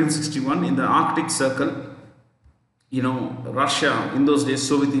October 1961, in the Arctic Circle, Russia, in those days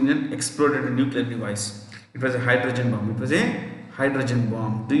Soviet Union, exploded a nuclear device. It was a hydrogen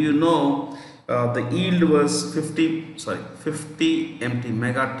bomb. Do you know the yield was 50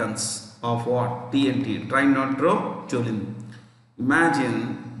 megatons of what? TNT, trinitrotoluene.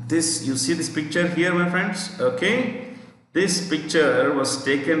 Imagine this. You see this picture here, my friends. Okay, this picture was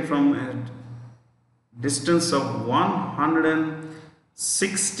taken from a distance of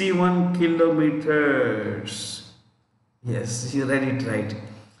 161 kilometers. Yes, you read it right.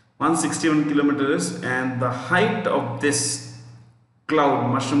 161 kilometers, and the height of this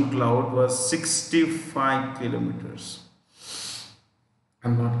mushroom cloud, was 65 kilometers.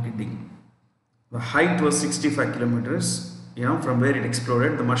 I'm not kidding. The height was 65 kilometers, from where it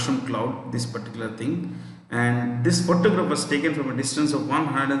exploded, the mushroom cloud, this particular thing. And this photograph was taken from a distance of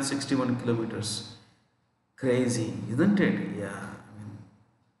 161 kilometers. Crazy, isn't it? Yeah.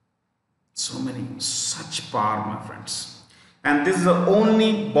 So many, such power, my friends. And this is the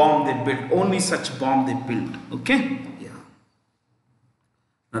only bomb they built, only such bomb they built. Okay, yeah,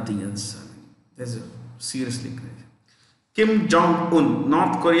 nothing else. This is seriously crazy. Kim Jong-un,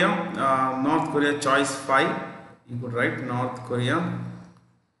 North Korea. North Korea choice 5, you could write North Korea.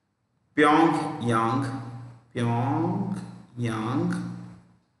 Pyongyang,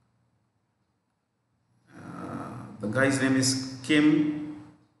 the guy's name is Kim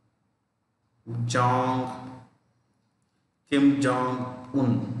Jong-un. Kim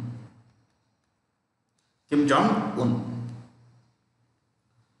Jong-un.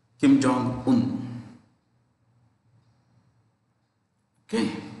 Okay.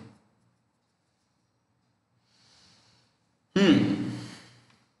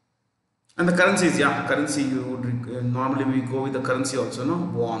 And the currencies, yeah, currency you would normally we go with the currency also, no?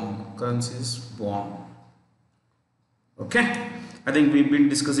 Won. Currency is won. Okay. I think we've been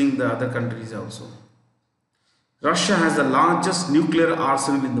discussing the other countries also. Russia has the largest nuclear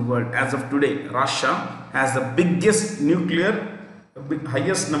arsenal in the world. As of today, Russia has the biggest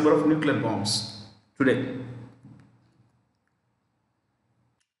highest number of nuclear bombs today.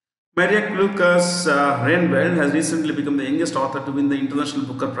 Maria Lucas Renwell has recently become the youngest author to win the International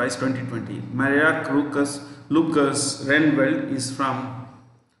Booker Prize 2020. Maria Lucas Renwell is from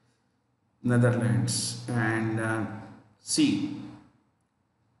Netherlands, and see,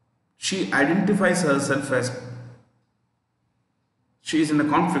 she identifies herself as she is in a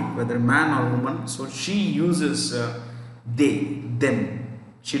conflict, whether man or woman, so she uses they, them.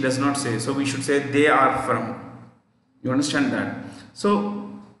 She does not say, so we should say they are from. You understand that? So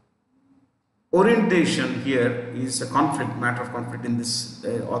orientation here is a conflict, matter of conflict in this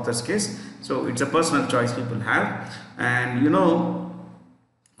author's case. So it's a personal choice people have, and you know,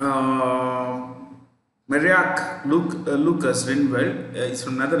 Mariak Lucas Rinwell is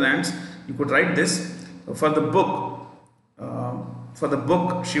from Netherlands. You could write this for the book.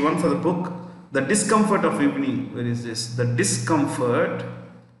 She won for the book The Discomfort of Evening. Where is this? The Discomfort.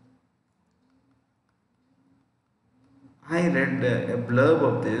 I read a blurb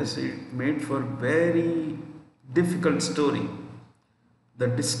of this. It made for very difficult story. The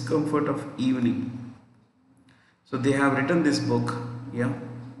Discomfort of Evening. So they have written this book. Yeah,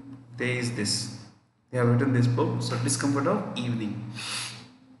 there is this. They have written this book. So Discomfort of Evening.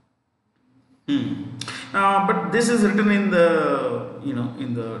 But this is written in the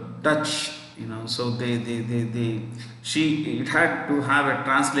in the Dutch. So it had to have a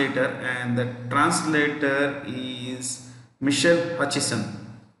translator, and the translator is Michelle Hutchison.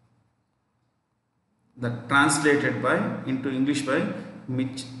 That translated into English by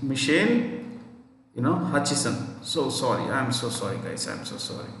Michelle, Hutchison. So sorry, I am so sorry, guys. I am so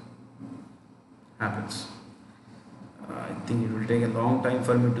sorry. Happens. I think it will take a long time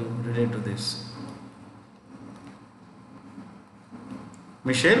for me to relate to this.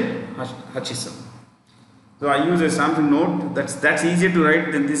 Michelle Hutchison. So I use a sample note. That's easier to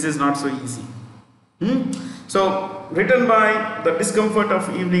write. Then this is not so easy. So written by The Discomfort of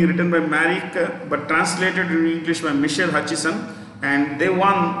Evening, written by Maric, but translated in English by Michelle Hutchison, and they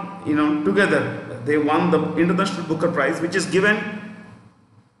won. Together they won the International Booker Prize, which is given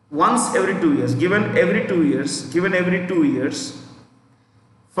once every 2 years. Given every 2 years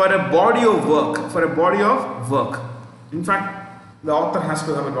for a body of work. In fact, the author has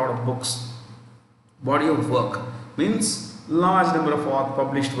to have a lot of books. Body of work means large number of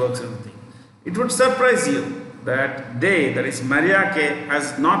published works and everything. It would surprise you that that is Mariake,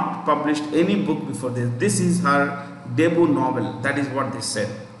 has not published any book before this. This is her debut novel. That is what they said.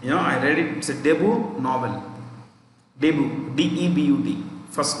 I read it. It's a debut novel. Debut, D-E-B-U-T,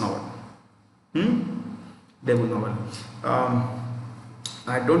 first novel. Debut novel.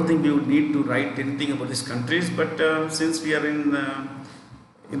 I don't think we would need to write anything about these countries, but since we are in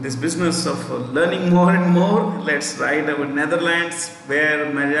this business of learning more and more, let's write about Netherlands, where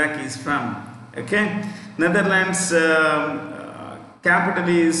Mariak is from. Okay, Netherlands capital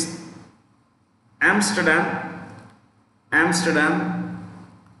is Amsterdam.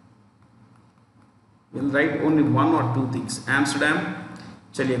 We'll write only one or two things. Amsterdam.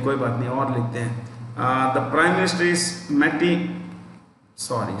 चलिए कोई बात नहीं और लिखते हैं. The Prime Minister is Matti.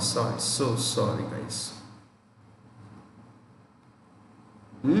 Sorry, so sorry, guys.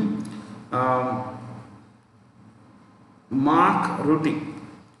 Mark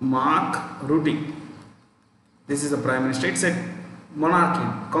Rutte. This is the Prime Minister. It's a monarchy,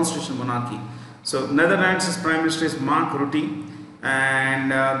 constitutional monarchy. So Netherlands' Prime Minister is Mark Rutte,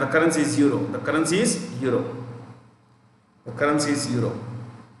 and the currency is euro.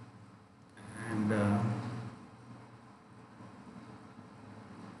 And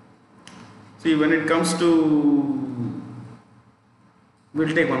See, when it comes to,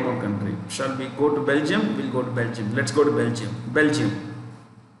 we'll take one more country. Shall we go to Belgium? We'll go to Belgium. Let's go to Belgium. Belgium.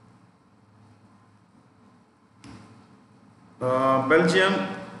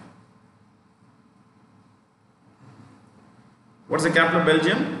 What's the capital of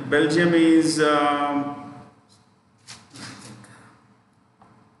Belgium? Belgium is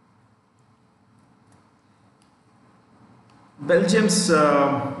Belgium's.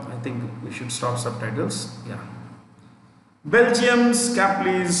 I think we should stop subtitles. Yeah. Belgium's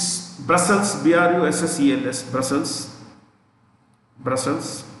capital is Brussels. Brussels.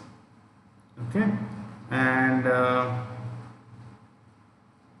 Brussels. Okay. And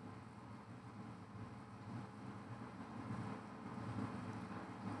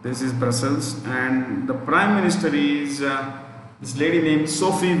this is Brussels, and the Prime Minister is this lady named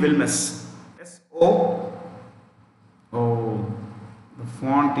Sophie Wilmès. S-O. Oh, the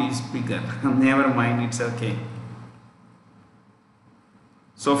font is bigger. Never mind, it's okay.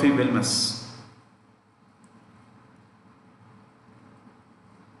 Sophie Wilmès.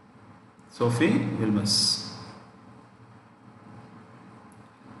 Sophie Wilmès.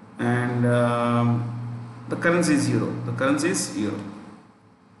 And the currency is euro.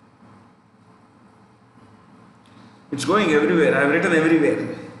 It's going everywhere. I've written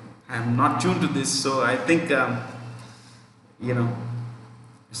everywhere. I'm not tuned to this, so I think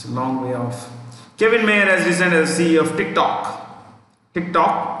it's a long way off. Kevin Mayer has resigned as CEO of TikTok.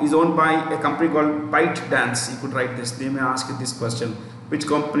 TikTok is owned by a company called ByteDance. You could write this. They may ask you this question: which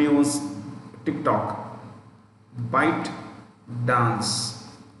company owns TikTok? ByteDance.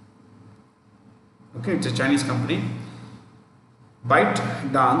 Okay, it's a Chinese company.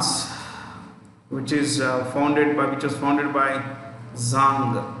 ByteDance, which was founded by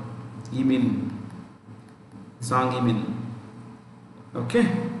Zhang Yimin. Okay.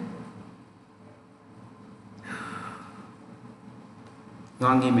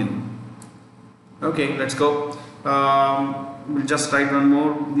 Zhang Yimin. Okay, let's go. We'll just write one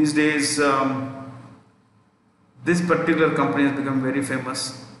more. These days, this particular company has become very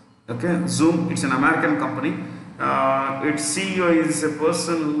famous. Okay, Zoom. It's an American company. Its CEO is a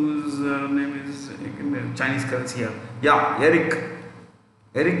person whose name is Chinese currency here. Yeah,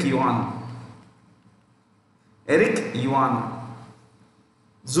 Eric Yuan.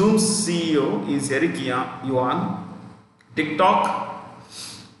 Zoom's CEO is Eric Yuan. TikTok,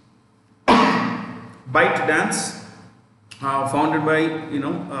 ByteDance, founded by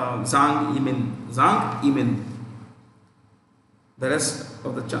Zhang Yimin. The rest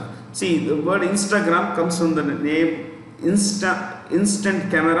of the chart. See, the word Instagram comes from the name instant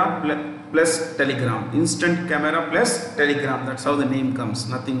camera plus telegram. Instant camera plus telegram. That's how the name comes.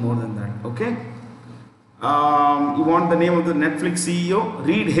 Nothing more than that. Okay. You want the name of the Netflix CEO?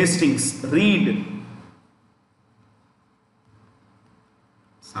 Reed Hastings. Reed.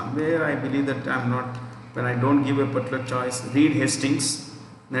 Somewhere I believe that when I don't give a particular choice. Reed Hastings,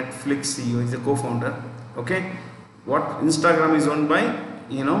 Netflix CEO, is a co-founder. Okay. What Instagram is owned by,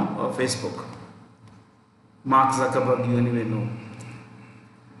 Facebook. Mark Zuckerberg, you anyway know.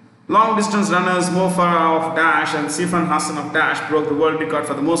 Long distance runners Mo Farah of Dash and Sifan Hassan of Dash broke the world record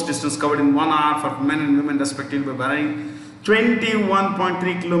for the most distance covered in 1 hour for men and women respectively by running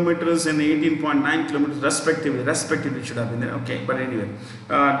 21.3 kilometers and 18.9 kilometers respectively should have been there. Okay, but anyway,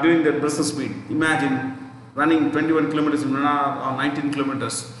 doing the Brussels speed. Imagine running 21 kilometers in 1 hour or 19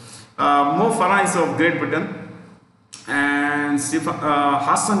 kilometers. Mo Farah is of Great Britain and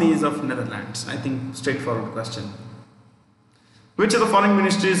Hassan is of Netherlands. I think straightforward question. Which of the following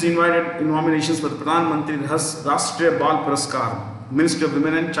ministries invited in nominations for the Pradhan Mantri Rashtriya Bal Puraskar? Ministry of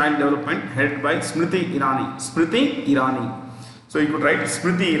Women and Child Development, headed by Smriti Irani. So you could write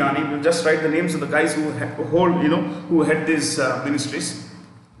Smriti Irani. We'll just write the names of the guys who who head these ministries.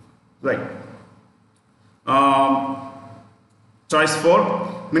 Right. Choice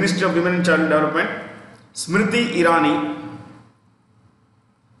 4, Ministry of Women and Child Development, Smriti Irani.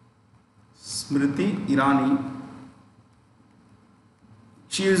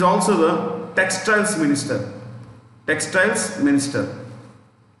 She is also the Textiles Minister.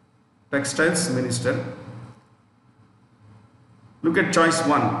 Look at choice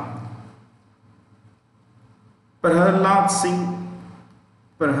 1. Prahlad Singh.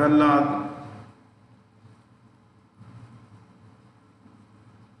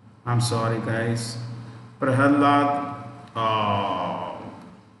 I'm sorry guys. Prahlad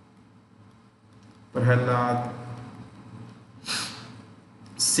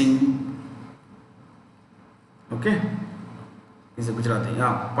Singh. Okay, he's a Gujarati.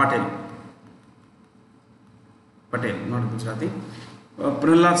 Patel, not Gujarati.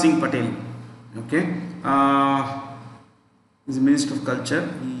 Prahlad Singh Patel. Okay, is Minister of Culture.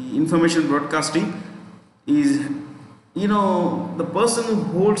 The information broadcasting is, the person who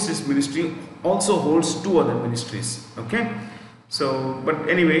holds this ministry also holds two other ministries. Okay, so but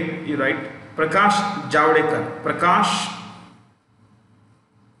anyway, you write Prakash Javadekar. Prakash,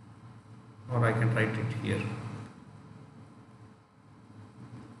 or I can write it here.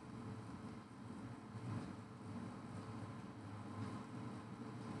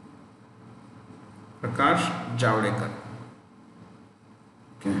 Prakash Javadekar.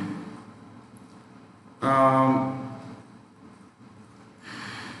 Okay.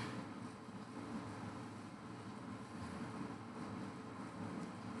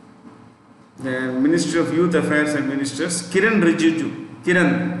 The Ministry of Youth Affairs and Ministers, Kiran Rijiju.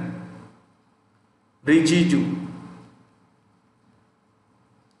 Kiran Rijiju.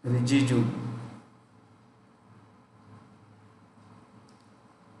 Rijiju.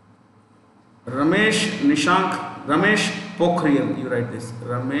 Ramesh Nishank, Ramesh Pokhriyal, you write this,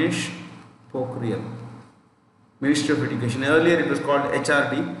 Ramesh Pokhriyal, Ministry of Education. Earlier it was called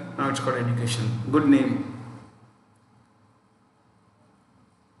HRD, now it's called Education. Good name.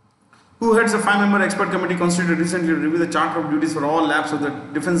 Who heads a 5-member expert committee constituted recently to review the charter of duties for all labs of the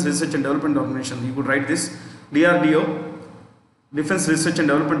Defence Research and Development Organization? You could write this, DRDO, Defence Research and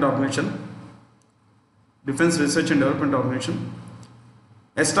Development Organization, Defence Research and Development Organization.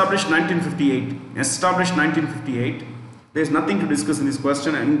 Established 1958. Established 1958. There is nothing to discuss in this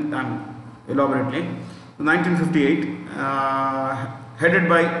question and elaborately. 1958, headed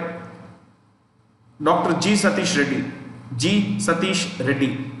by Dr. G. Satish Reddy. G. Satish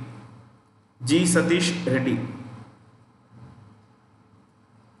Reddy. G. Satish Reddy.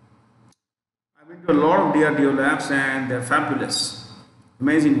 I've been to a lot of DRDO labs and they're fabulous.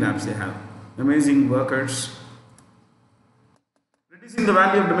 Amazing labs they have. Amazing workers. Reducing the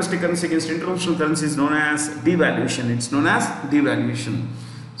value of domestic currency against international currency is known as devaluation. It's known as devaluation.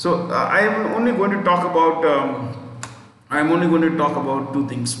 So I am only going to talk about two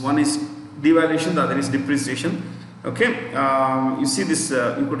things. One is devaluation, the other is depreciation. Okay, you see this,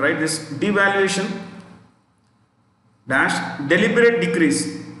 you could write this, devaluation dash deliberate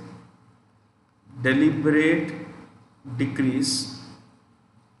decrease. Deliberate decrease.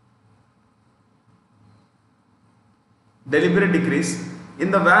 Deliberate decrease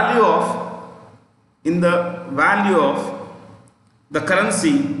in the value of the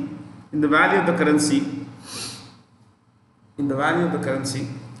currency,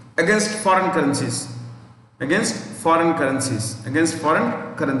 against foreign currencies,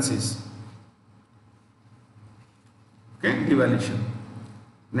 okay, devaluation.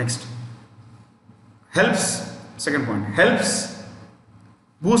 Next, helps, second point, helps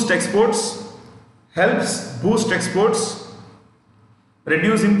boost exports,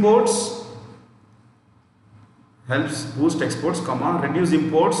 reduce imports, helps boost exports, comma, reduce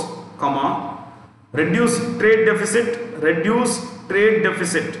imports, comma, reduce trade deficit, and reduce trade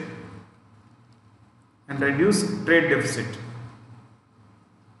deficit.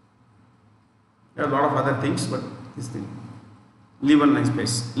 There are a lot of other things, but this thing, leave one line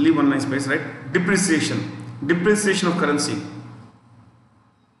space, right? Depreciation of currency.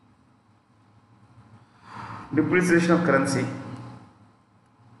 Depreciation of currency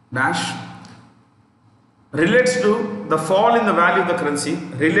dash relates to the fall in the value of the currency,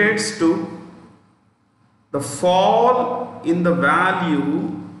 relates to the fall in the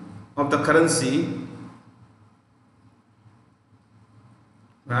value of the currency,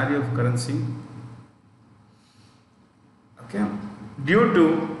 okay, due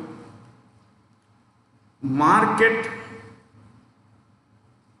to market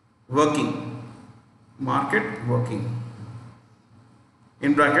working,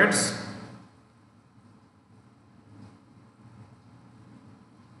 in brackets,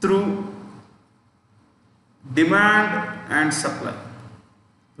 through demand and supply.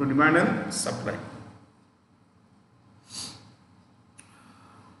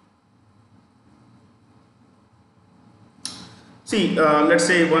 See, let's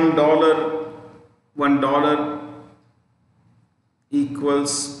say $1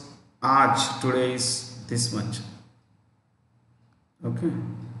 equals Aaj today is this much. Okay,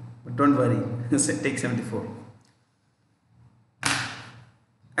 but don't worry, take 74.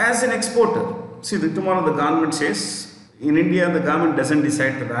 As an exporter, see, tomorrow the government says, in India the government doesn't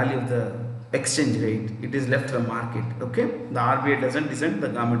decide the value of the exchange rate, it is left to the market. Okay, the RBI doesn't decide, the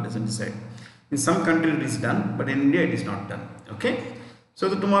government doesn't decide. In some countries it is done, but in India it is not done. Okay, so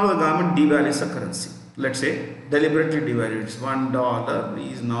tomorrow the government devalues the currency. Let's say deliberately devalues.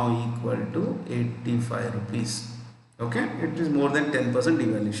 $1 is now equal to 85 rupees. Okay, it is more than 10%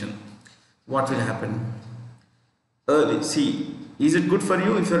 devaluation. what will happen? See, is it good for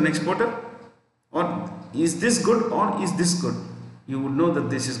you if you're an exporter? Or is this good or is this good? You would know that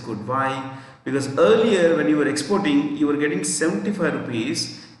this is good. Why? Because earlier when you were exporting, you were getting 75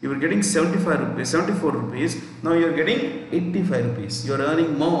 rupees, you were getting 75 rupees, 74 rupees, now you are getting 85 rupees. You are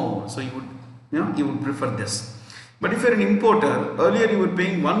earning more, so you would prefer this. But if you are an importer, earlier you were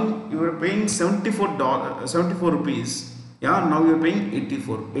paying 74 rupees. Yeah, now you are paying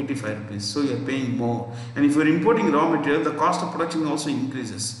 85 rupees. So you are paying more. And if you are importing raw material, the cost of production also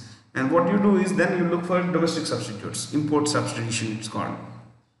increases. And what you do is then you look for domestic substitutes, import substitution it's called.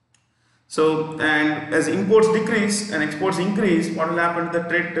 So, and as imports decrease and exports increase, what will happen to the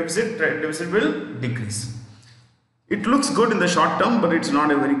trade deficit? Trade deficit will decrease. It looks good in the short term, but it's not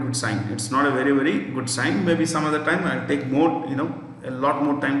a very good sign. It's not a very, very good sign. Maybe some other time I'll take more, a lot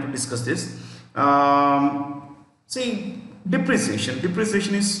more time to discuss this. See, depreciation.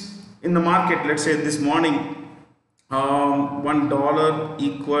 Depreciation is in the market. Let's say this morning, $1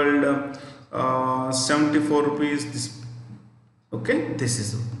 equaled 74 rupees. This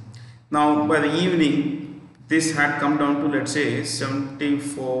is. Now by the evening, this had come down to, let's say,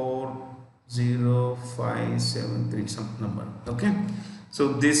 74.0573 some number. So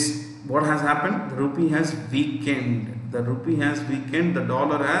this, what has happened? The rupee has weakened. The rupee has weakened. The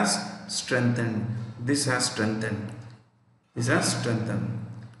dollar has strengthened. This has strengthened. This has strengthened.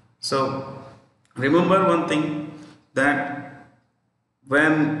 So remember one thing, that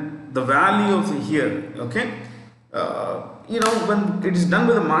when the value of the here, when it is done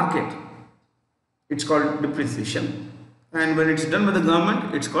with the market, it's called depreciation, and when it's done with the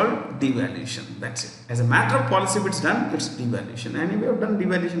government, it's called devaluation. That's it. As a matter of policy, if it's done, it's devaluation, and we have done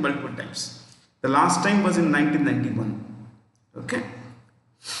devaluation multiple times. The last time was in 1991.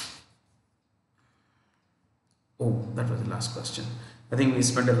 Oh, that was the last question. I think we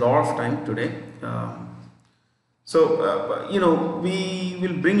spent a lot of time today. We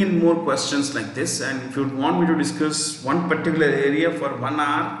will bring in more questions like this, and if you want me to discuss one particular area for 1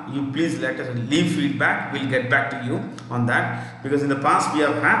 hour, you please let us leave feedback. We'll get back to you on that, because in the past we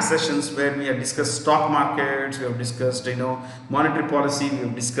have had sessions where we have discussed stock markets, we have discussed monetary policy, we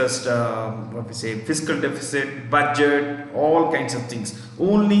have discussed fiscal deficit, budget, all kinds of things,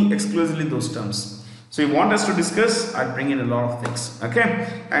 only exclusively those terms. So you want us to discuss, I'll bring in a lot of things,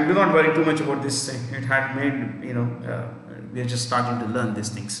 and do not worry too much about this. It had made, we are just starting to learn these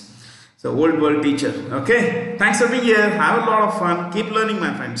things. So old world teacher, thanks for being here. Have a lot of fun. Keep learning,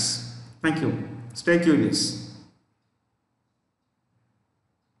 my friends. Thank you. Stay curious.